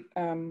everybody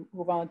who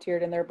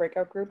volunteered in their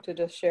breakout group to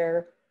just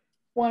share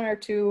 1 or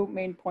 2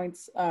 main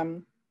points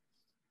from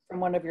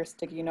one of your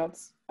sticky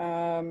notes.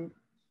 And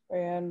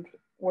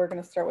we're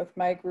going to start with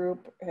my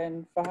group,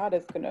 and Fahad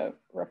is going to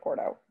report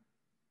out.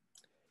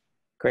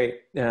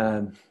 Great.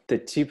 The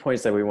 2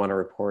 points that we want to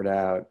report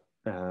out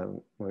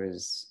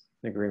was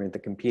an agreement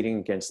that competing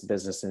against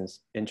business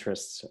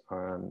interests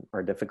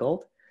are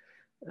difficult.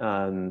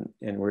 And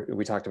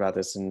we talked about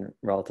this in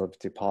relative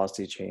to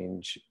policy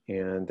change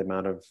and the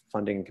amount of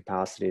funding and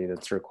capacity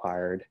that's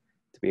required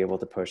to be able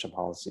to push a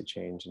policy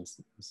change and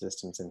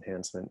systems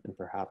enhancement, and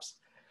perhaps,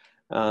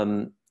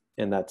 and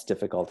that's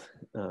difficult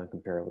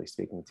comparatively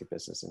speaking to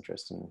business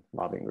interest and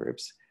lobbying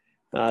groups.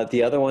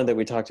 The other one that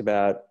we talked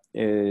about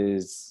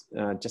is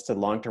just a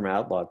long-term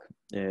outlook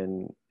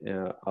in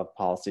of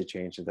policy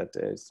change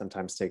that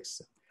sometimes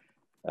takes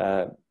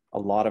a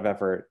lot of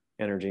effort,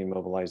 energy,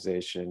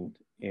 mobilization,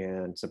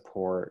 and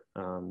support,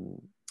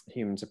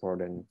 human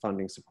support and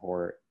funding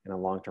support, and a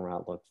long-term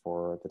outlook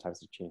for the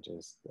types of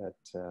changes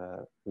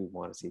that we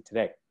want to see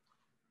today.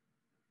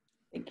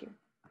 Thank you.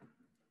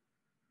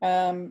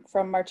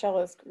 From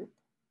Marcella's group.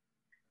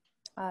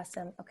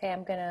 Awesome. Okay,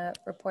 I'm gonna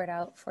report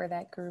out for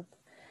that group.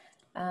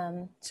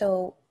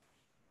 So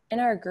in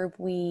our group,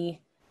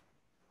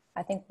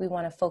 I think we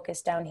want to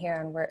focus down here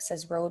on where it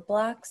says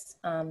roadblocks.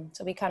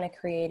 So we kind of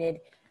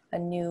created a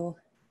new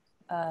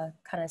kind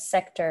of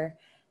sector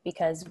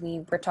because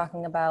we were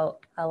talking about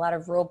a lot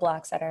of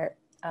roadblocks that are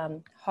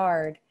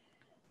hard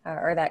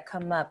or that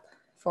come up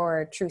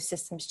for true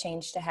systems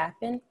change to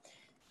happen.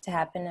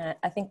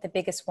 I think the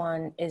biggest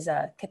one is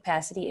a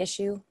capacity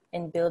issue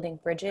in building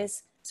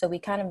bridges. So we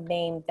kind of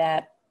named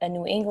that a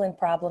New England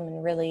problem,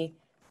 and really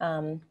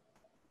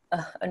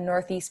a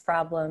Northeast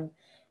problem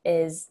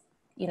is,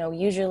 you know,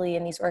 usually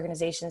in these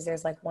organizations,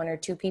 there's like 1 or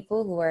 2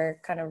 people who are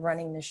kind of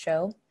running the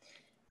show.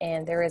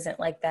 And there isn't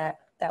like that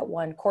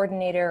one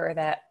coordinator or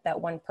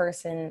that one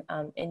person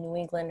in New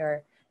England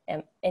or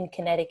in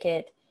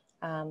Connecticut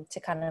to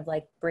kind of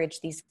like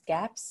bridge these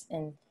gaps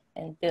and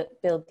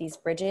build these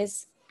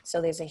bridges.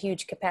 So there's a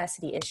huge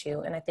capacity issue.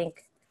 And I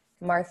think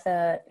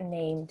Martha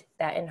named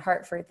that in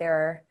Hartford, there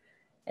are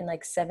in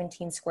like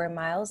 17 square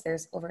miles,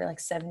 there's over like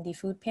 70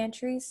 food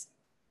pantries.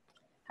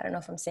 I don't know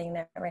if I'm saying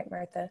that right,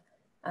 Martha.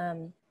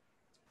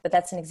 But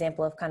that's an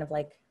example of kind of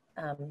like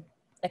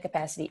a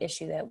capacity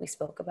issue that we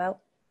spoke about.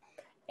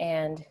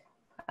 And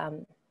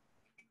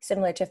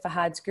similar to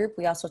Fahad's group,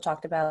 we also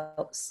talked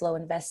about slow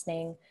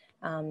investing,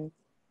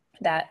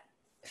 that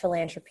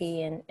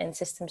philanthropy and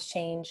systems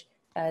change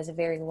is a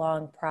very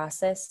long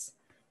process.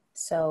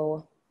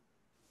 So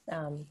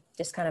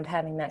just kind of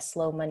having that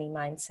slow money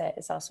mindset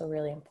is also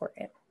really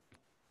important.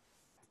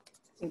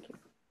 Thank you.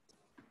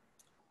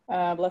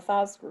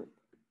 Latha's group.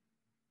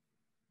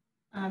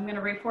 I'm going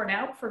to report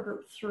out for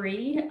group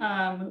 3.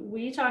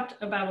 We talked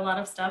about a lot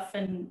of stuff,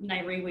 and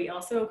Nyree, we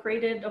also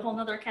created a whole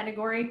nother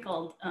category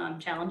called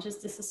challenges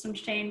to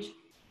systems change.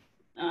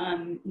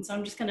 And so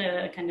I'm just going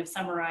to kind of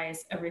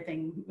summarize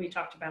everything we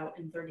talked about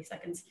in 30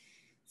 seconds.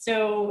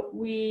 So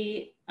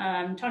we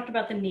talked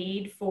about the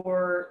need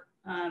for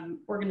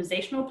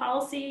organizational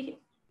policy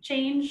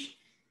change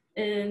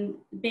and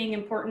being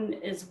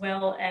important, as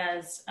well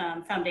as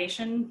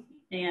foundation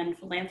and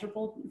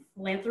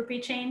philanthropy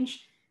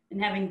change,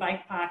 and having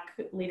BIPOC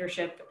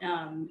leadership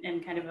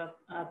and kind of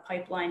a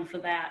pipeline for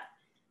that.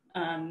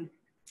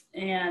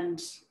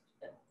 And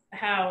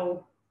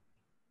how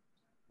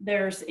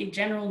there's a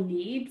general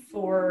need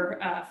for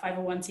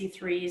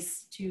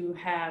 501c3s to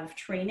have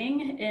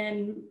training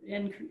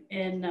in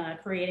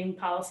creating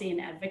policy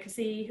and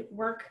advocacy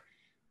work.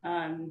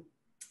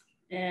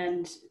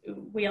 And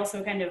we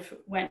also kind of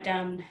went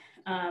down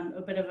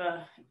a bit of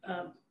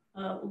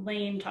a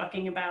lane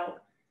talking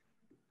about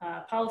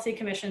policy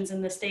commissions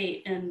in the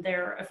state and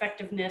their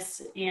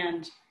effectiveness,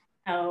 and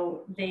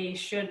how they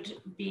should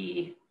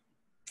be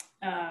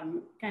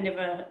kind of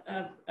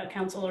a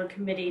council or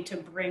committee to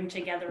bring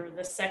together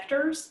the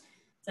sectors,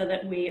 so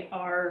that we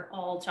are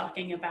all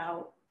talking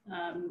about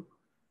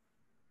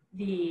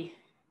the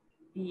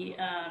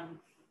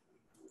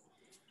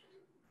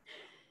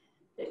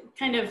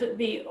kind of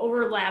the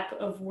overlap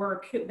of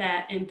work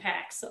that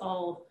impacts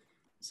all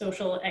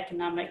social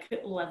economic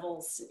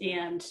levels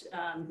and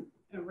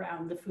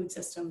around the food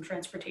system,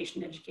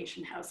 transportation,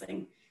 education,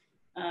 housing.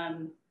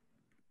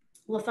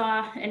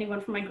 Latha, anyone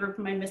from my group,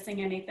 am I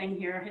missing anything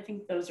here? I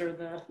think those are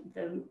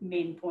the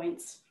main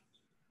points.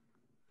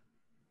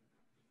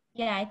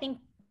 Yeah, I think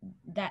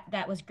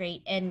that was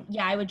great. And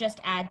yeah, I would just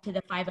add to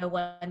the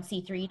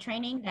 501c3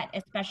 training that,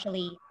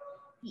 especially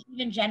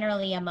even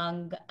generally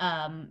among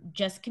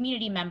just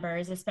community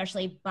members,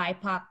 especially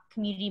BIPOC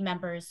community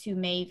members who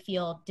may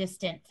feel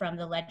distant from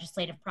the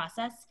legislative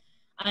process,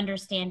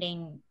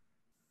 understanding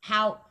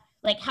how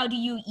do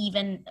you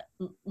even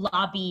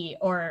lobby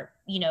or,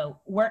 you know,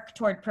 work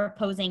toward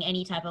proposing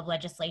any type of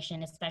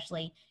legislation,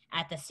 especially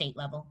at the state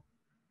level.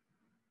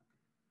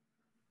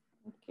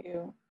 Thank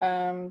you.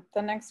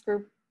 The next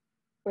group,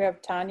 we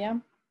have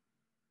Tanya,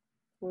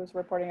 who is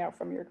reporting out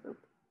from your group.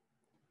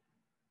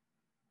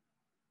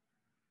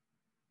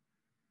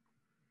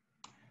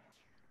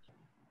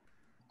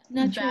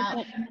 Not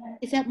sure.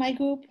 Is that my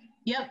group?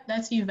 Yep,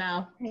 that's you,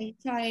 Val. Okay,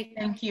 sorry.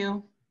 Thank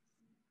you.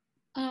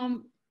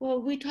 Well,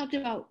 we talked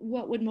about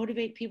what would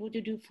motivate people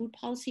to do food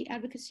policy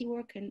advocacy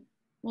work, and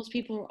most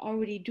people are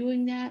already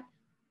doing that.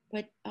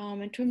 But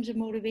in terms of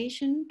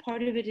motivation,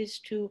 part of it is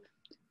to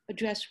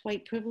address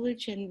white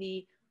privilege and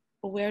the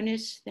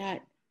awareness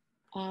that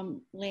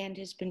land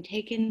has been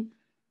taken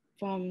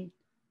from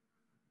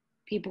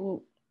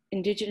people,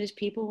 indigenous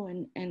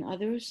people and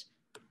others.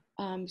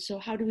 So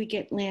how do we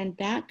get land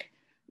back?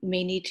 We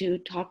may need to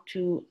talk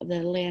to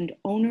the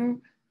landowner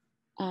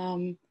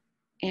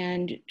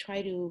and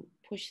try to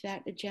push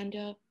that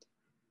agenda.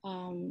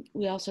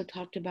 We also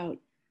talked about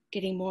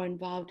getting more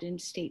involved in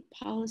state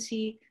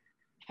policy,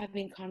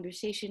 having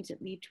conversations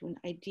that lead to an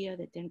idea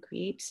that then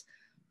creates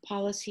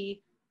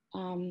policy,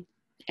 and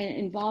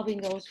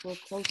involving those who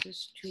are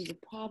closest to the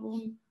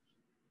problem.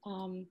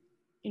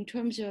 In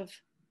terms of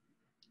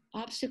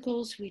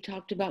obstacles, we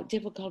talked about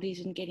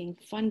difficulties in getting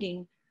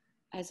funding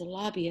as a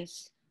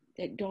lobbyist,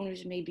 that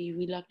donors may be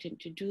reluctant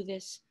to do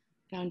this.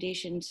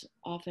 Foundations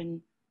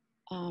often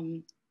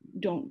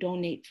don't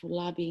donate for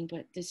lobbying,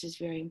 but this is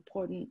very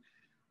important.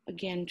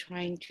 Again,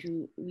 trying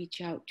to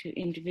reach out to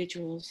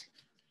individuals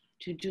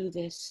to do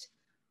this.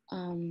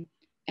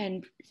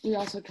 And we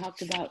also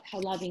talked about how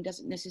lobbying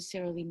doesn't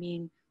necessarily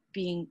mean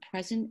being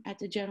present at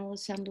the General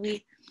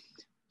Assembly,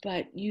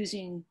 but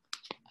using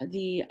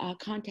the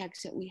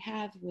contacts that we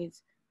have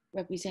with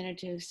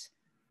representatives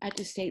at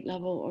the state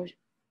level or,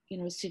 you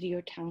know, city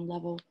or town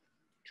level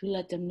to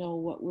let them know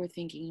what we're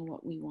thinking and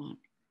what we want.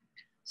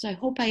 So I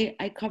hope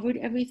I covered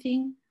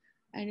everything.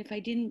 And if I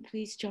didn't,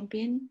 please jump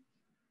in.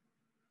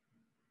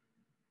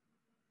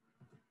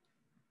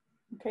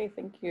 Okay,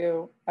 thank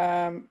you.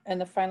 And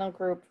the final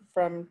group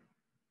from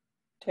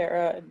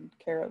Tara and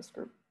Kara's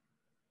group.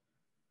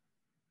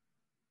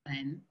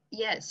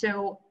 Yeah,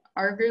 so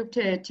our group,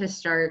 to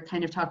start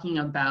kind of talking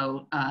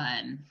about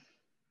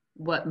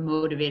what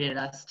motivated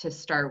us to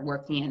start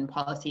working in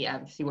policy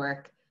advocacy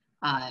work,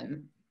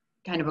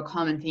 kind of a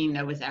common theme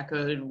that was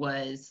echoed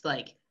was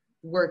like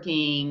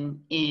working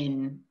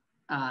in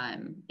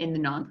the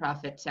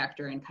nonprofit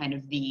sector and kind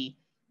of the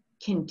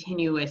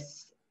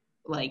continuous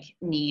like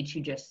need to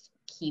just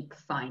keep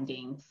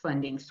finding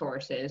funding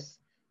sources,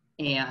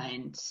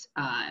 and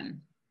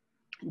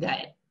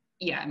that,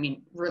 yeah, I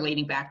mean,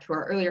 relating back to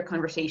our earlier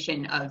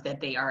conversation of that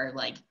they are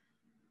like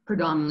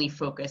predominantly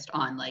focused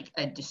on like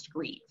a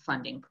discrete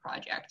funding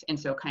project. And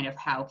so kind of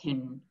how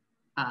can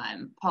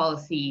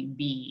policy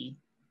be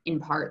in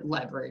part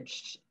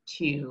leveraged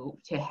to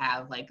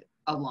have like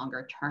a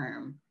longer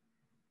term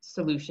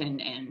solution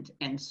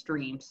and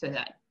stream, so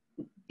that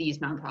these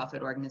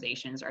nonprofit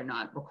organizations are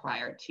not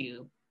required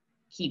to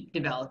keep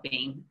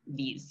developing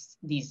these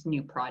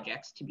new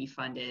projects to be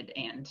funded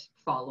and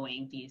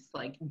following these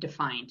like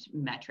defined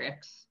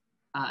metrics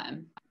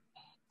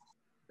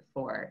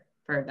for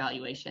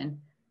evaluation.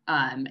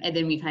 And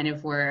then we kind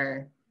of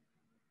were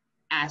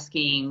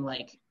asking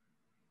like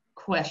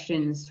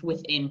questions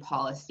within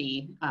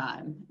policy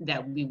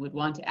that we would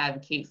want to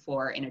advocate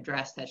for and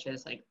address, such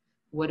as like,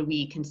 what do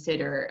we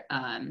consider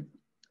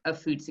a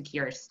food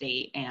secure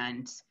state,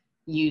 and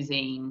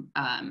using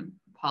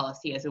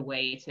policy as a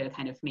way to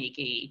kind of make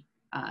a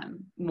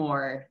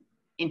more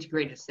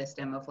integrated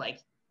system of like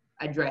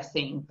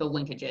addressing the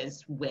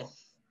linkages with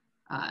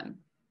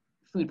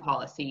food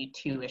policy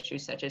to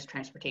issues such as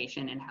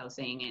transportation and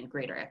housing and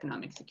greater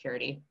economic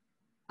security.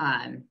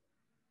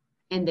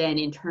 And then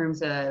in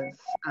terms of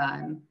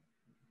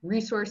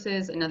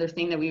resources, another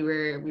thing that we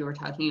were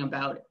talking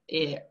about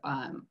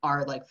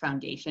are like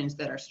foundations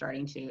that are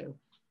starting to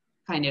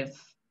kind of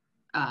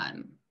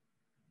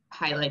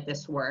highlight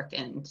this work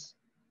and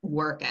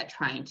work at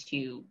trying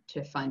to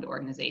fund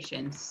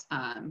organizations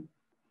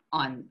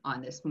on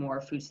this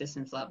more food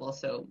systems level.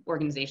 So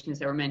organizations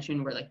that were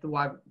mentioned were like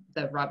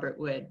the Robert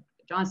Wood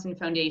Johnson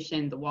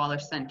Foundation, the Waller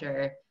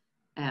Center,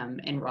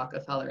 and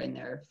Rockefeller in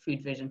their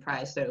Food Vision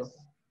Prize. So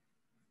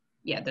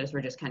yeah, those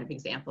were just kind of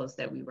examples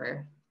that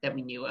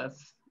we knew of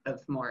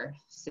more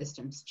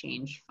systems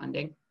change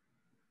funding.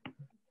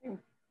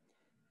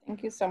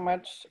 Thank you so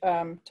much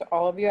to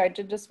all of you. I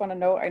did just want to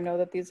note, I know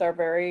that these are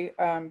very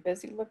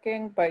busy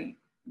looking, but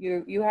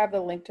you have the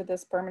link to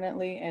this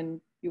permanently,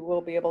 and you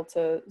will be able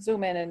to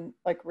zoom in and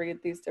like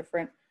read these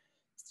different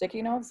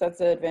sticky notes. That's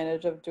the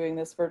advantage of doing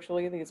this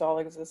virtually. These all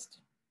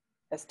exist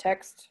as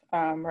text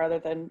rather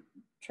than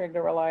trying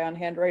to rely on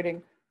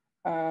handwriting,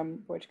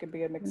 which can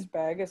be a mixed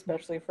bag,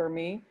 especially for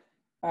me.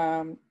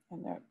 And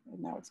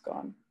now it's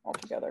gone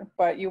altogether.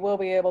 But you will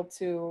be able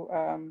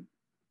to,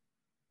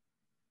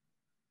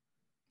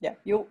 yeah,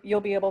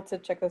 you'll be able to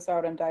check this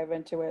out and dive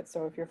into it.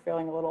 So if you're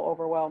feeling a little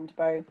overwhelmed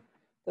by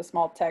the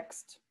small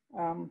text,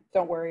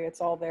 don't worry,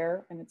 it's all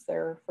there, and it's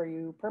there for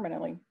you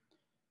permanently.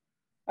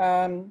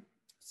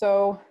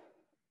 So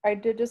I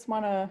did just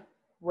want to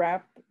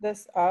wrap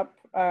this up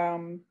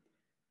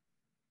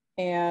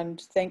and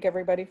thank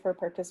everybody for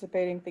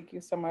participating. Thank you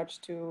so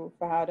much to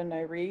Fahd and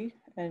Nyree,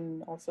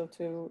 and also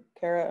to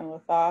Kara and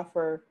Latha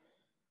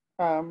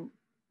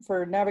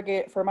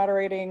for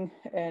moderating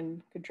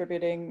and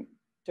contributing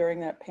during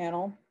that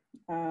panel.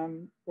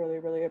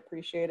 Really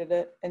appreciated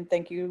it. And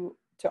thank you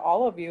to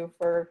all of you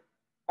for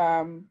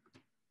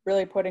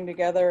really putting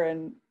together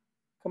and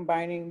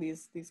combining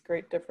these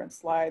great different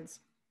slides.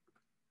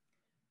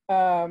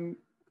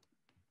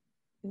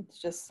 It's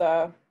just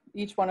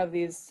each one of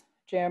these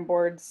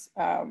Jamboards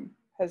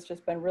has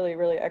just been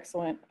really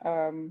excellent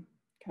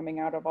coming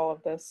out of all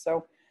of this.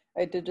 So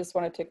I did just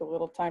want to take a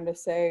little time to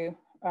say,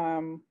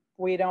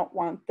 we don't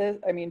want this.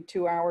 I mean,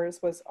 2 hours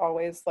was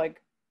always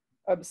like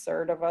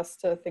absurd of us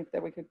to think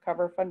that we could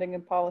cover funding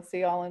and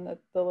policy all in the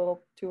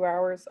little 2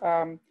 hours.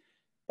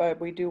 But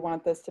we do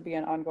want this to be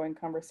an ongoing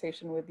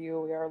conversation with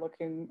you. We are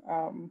looking,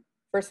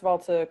 first of all,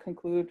 to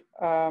conclude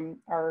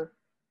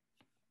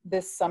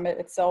this summit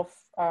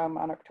itself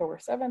on October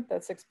 7th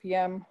at 6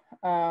 p.m.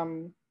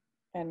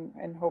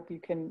 And hope you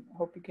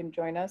can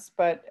join us.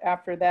 But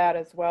after that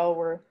as well,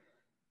 we're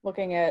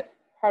looking at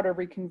how to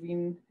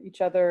reconvene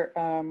each other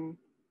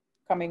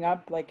coming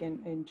up, like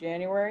in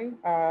January.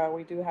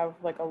 We do have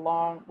like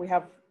we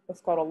have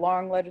what's called a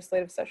long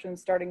legislative session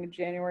starting in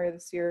January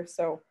this year,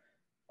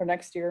 or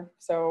next year.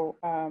 So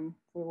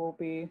we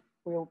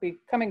will be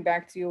coming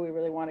back to you. We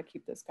really want to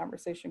keep this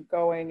conversation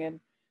going and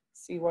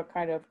see what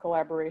kind of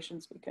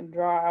collaborations we can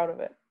draw out of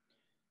it.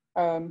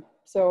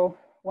 So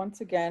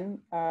once again,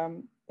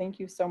 thank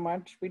you so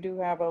much. We do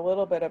have a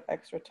little bit of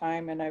extra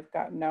time, and I've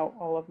gotten out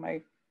all of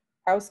my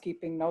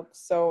housekeeping notes.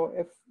 So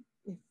if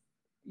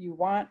you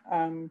want,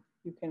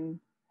 you can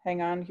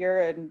hang on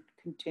here and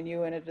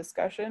continue in a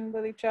discussion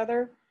with each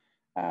other,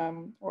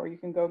 or you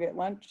can go get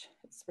lunch.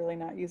 It's really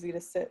not easy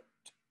to sit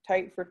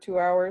tight for 2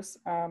 hours.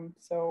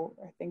 So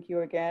I thank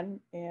you again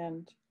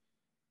and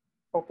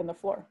open the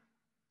floor.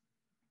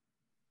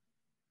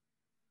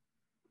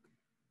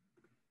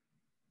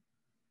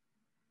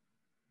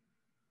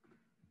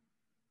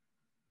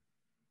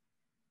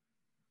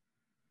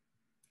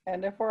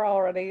 And if we're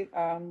all ready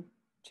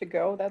to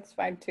go, that's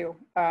fine too.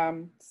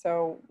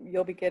 So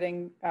you'll be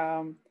getting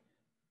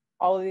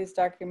all of these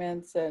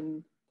documents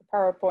and the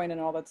PowerPoint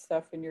and all that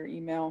stuff in your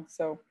email.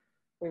 So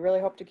we really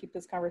hope to keep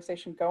this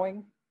conversation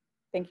going.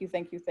 Thank you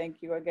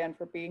again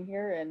for being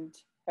here, and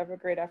have a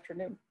great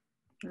afternoon.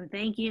 Well,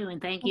 thank you,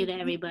 and thank you to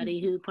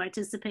everybody who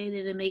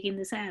participated in making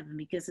this happen,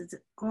 because it's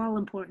all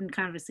important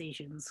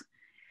conversations.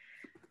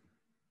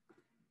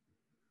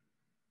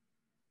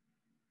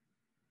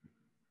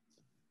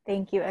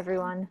 Thank you,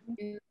 everyone. Thank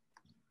you.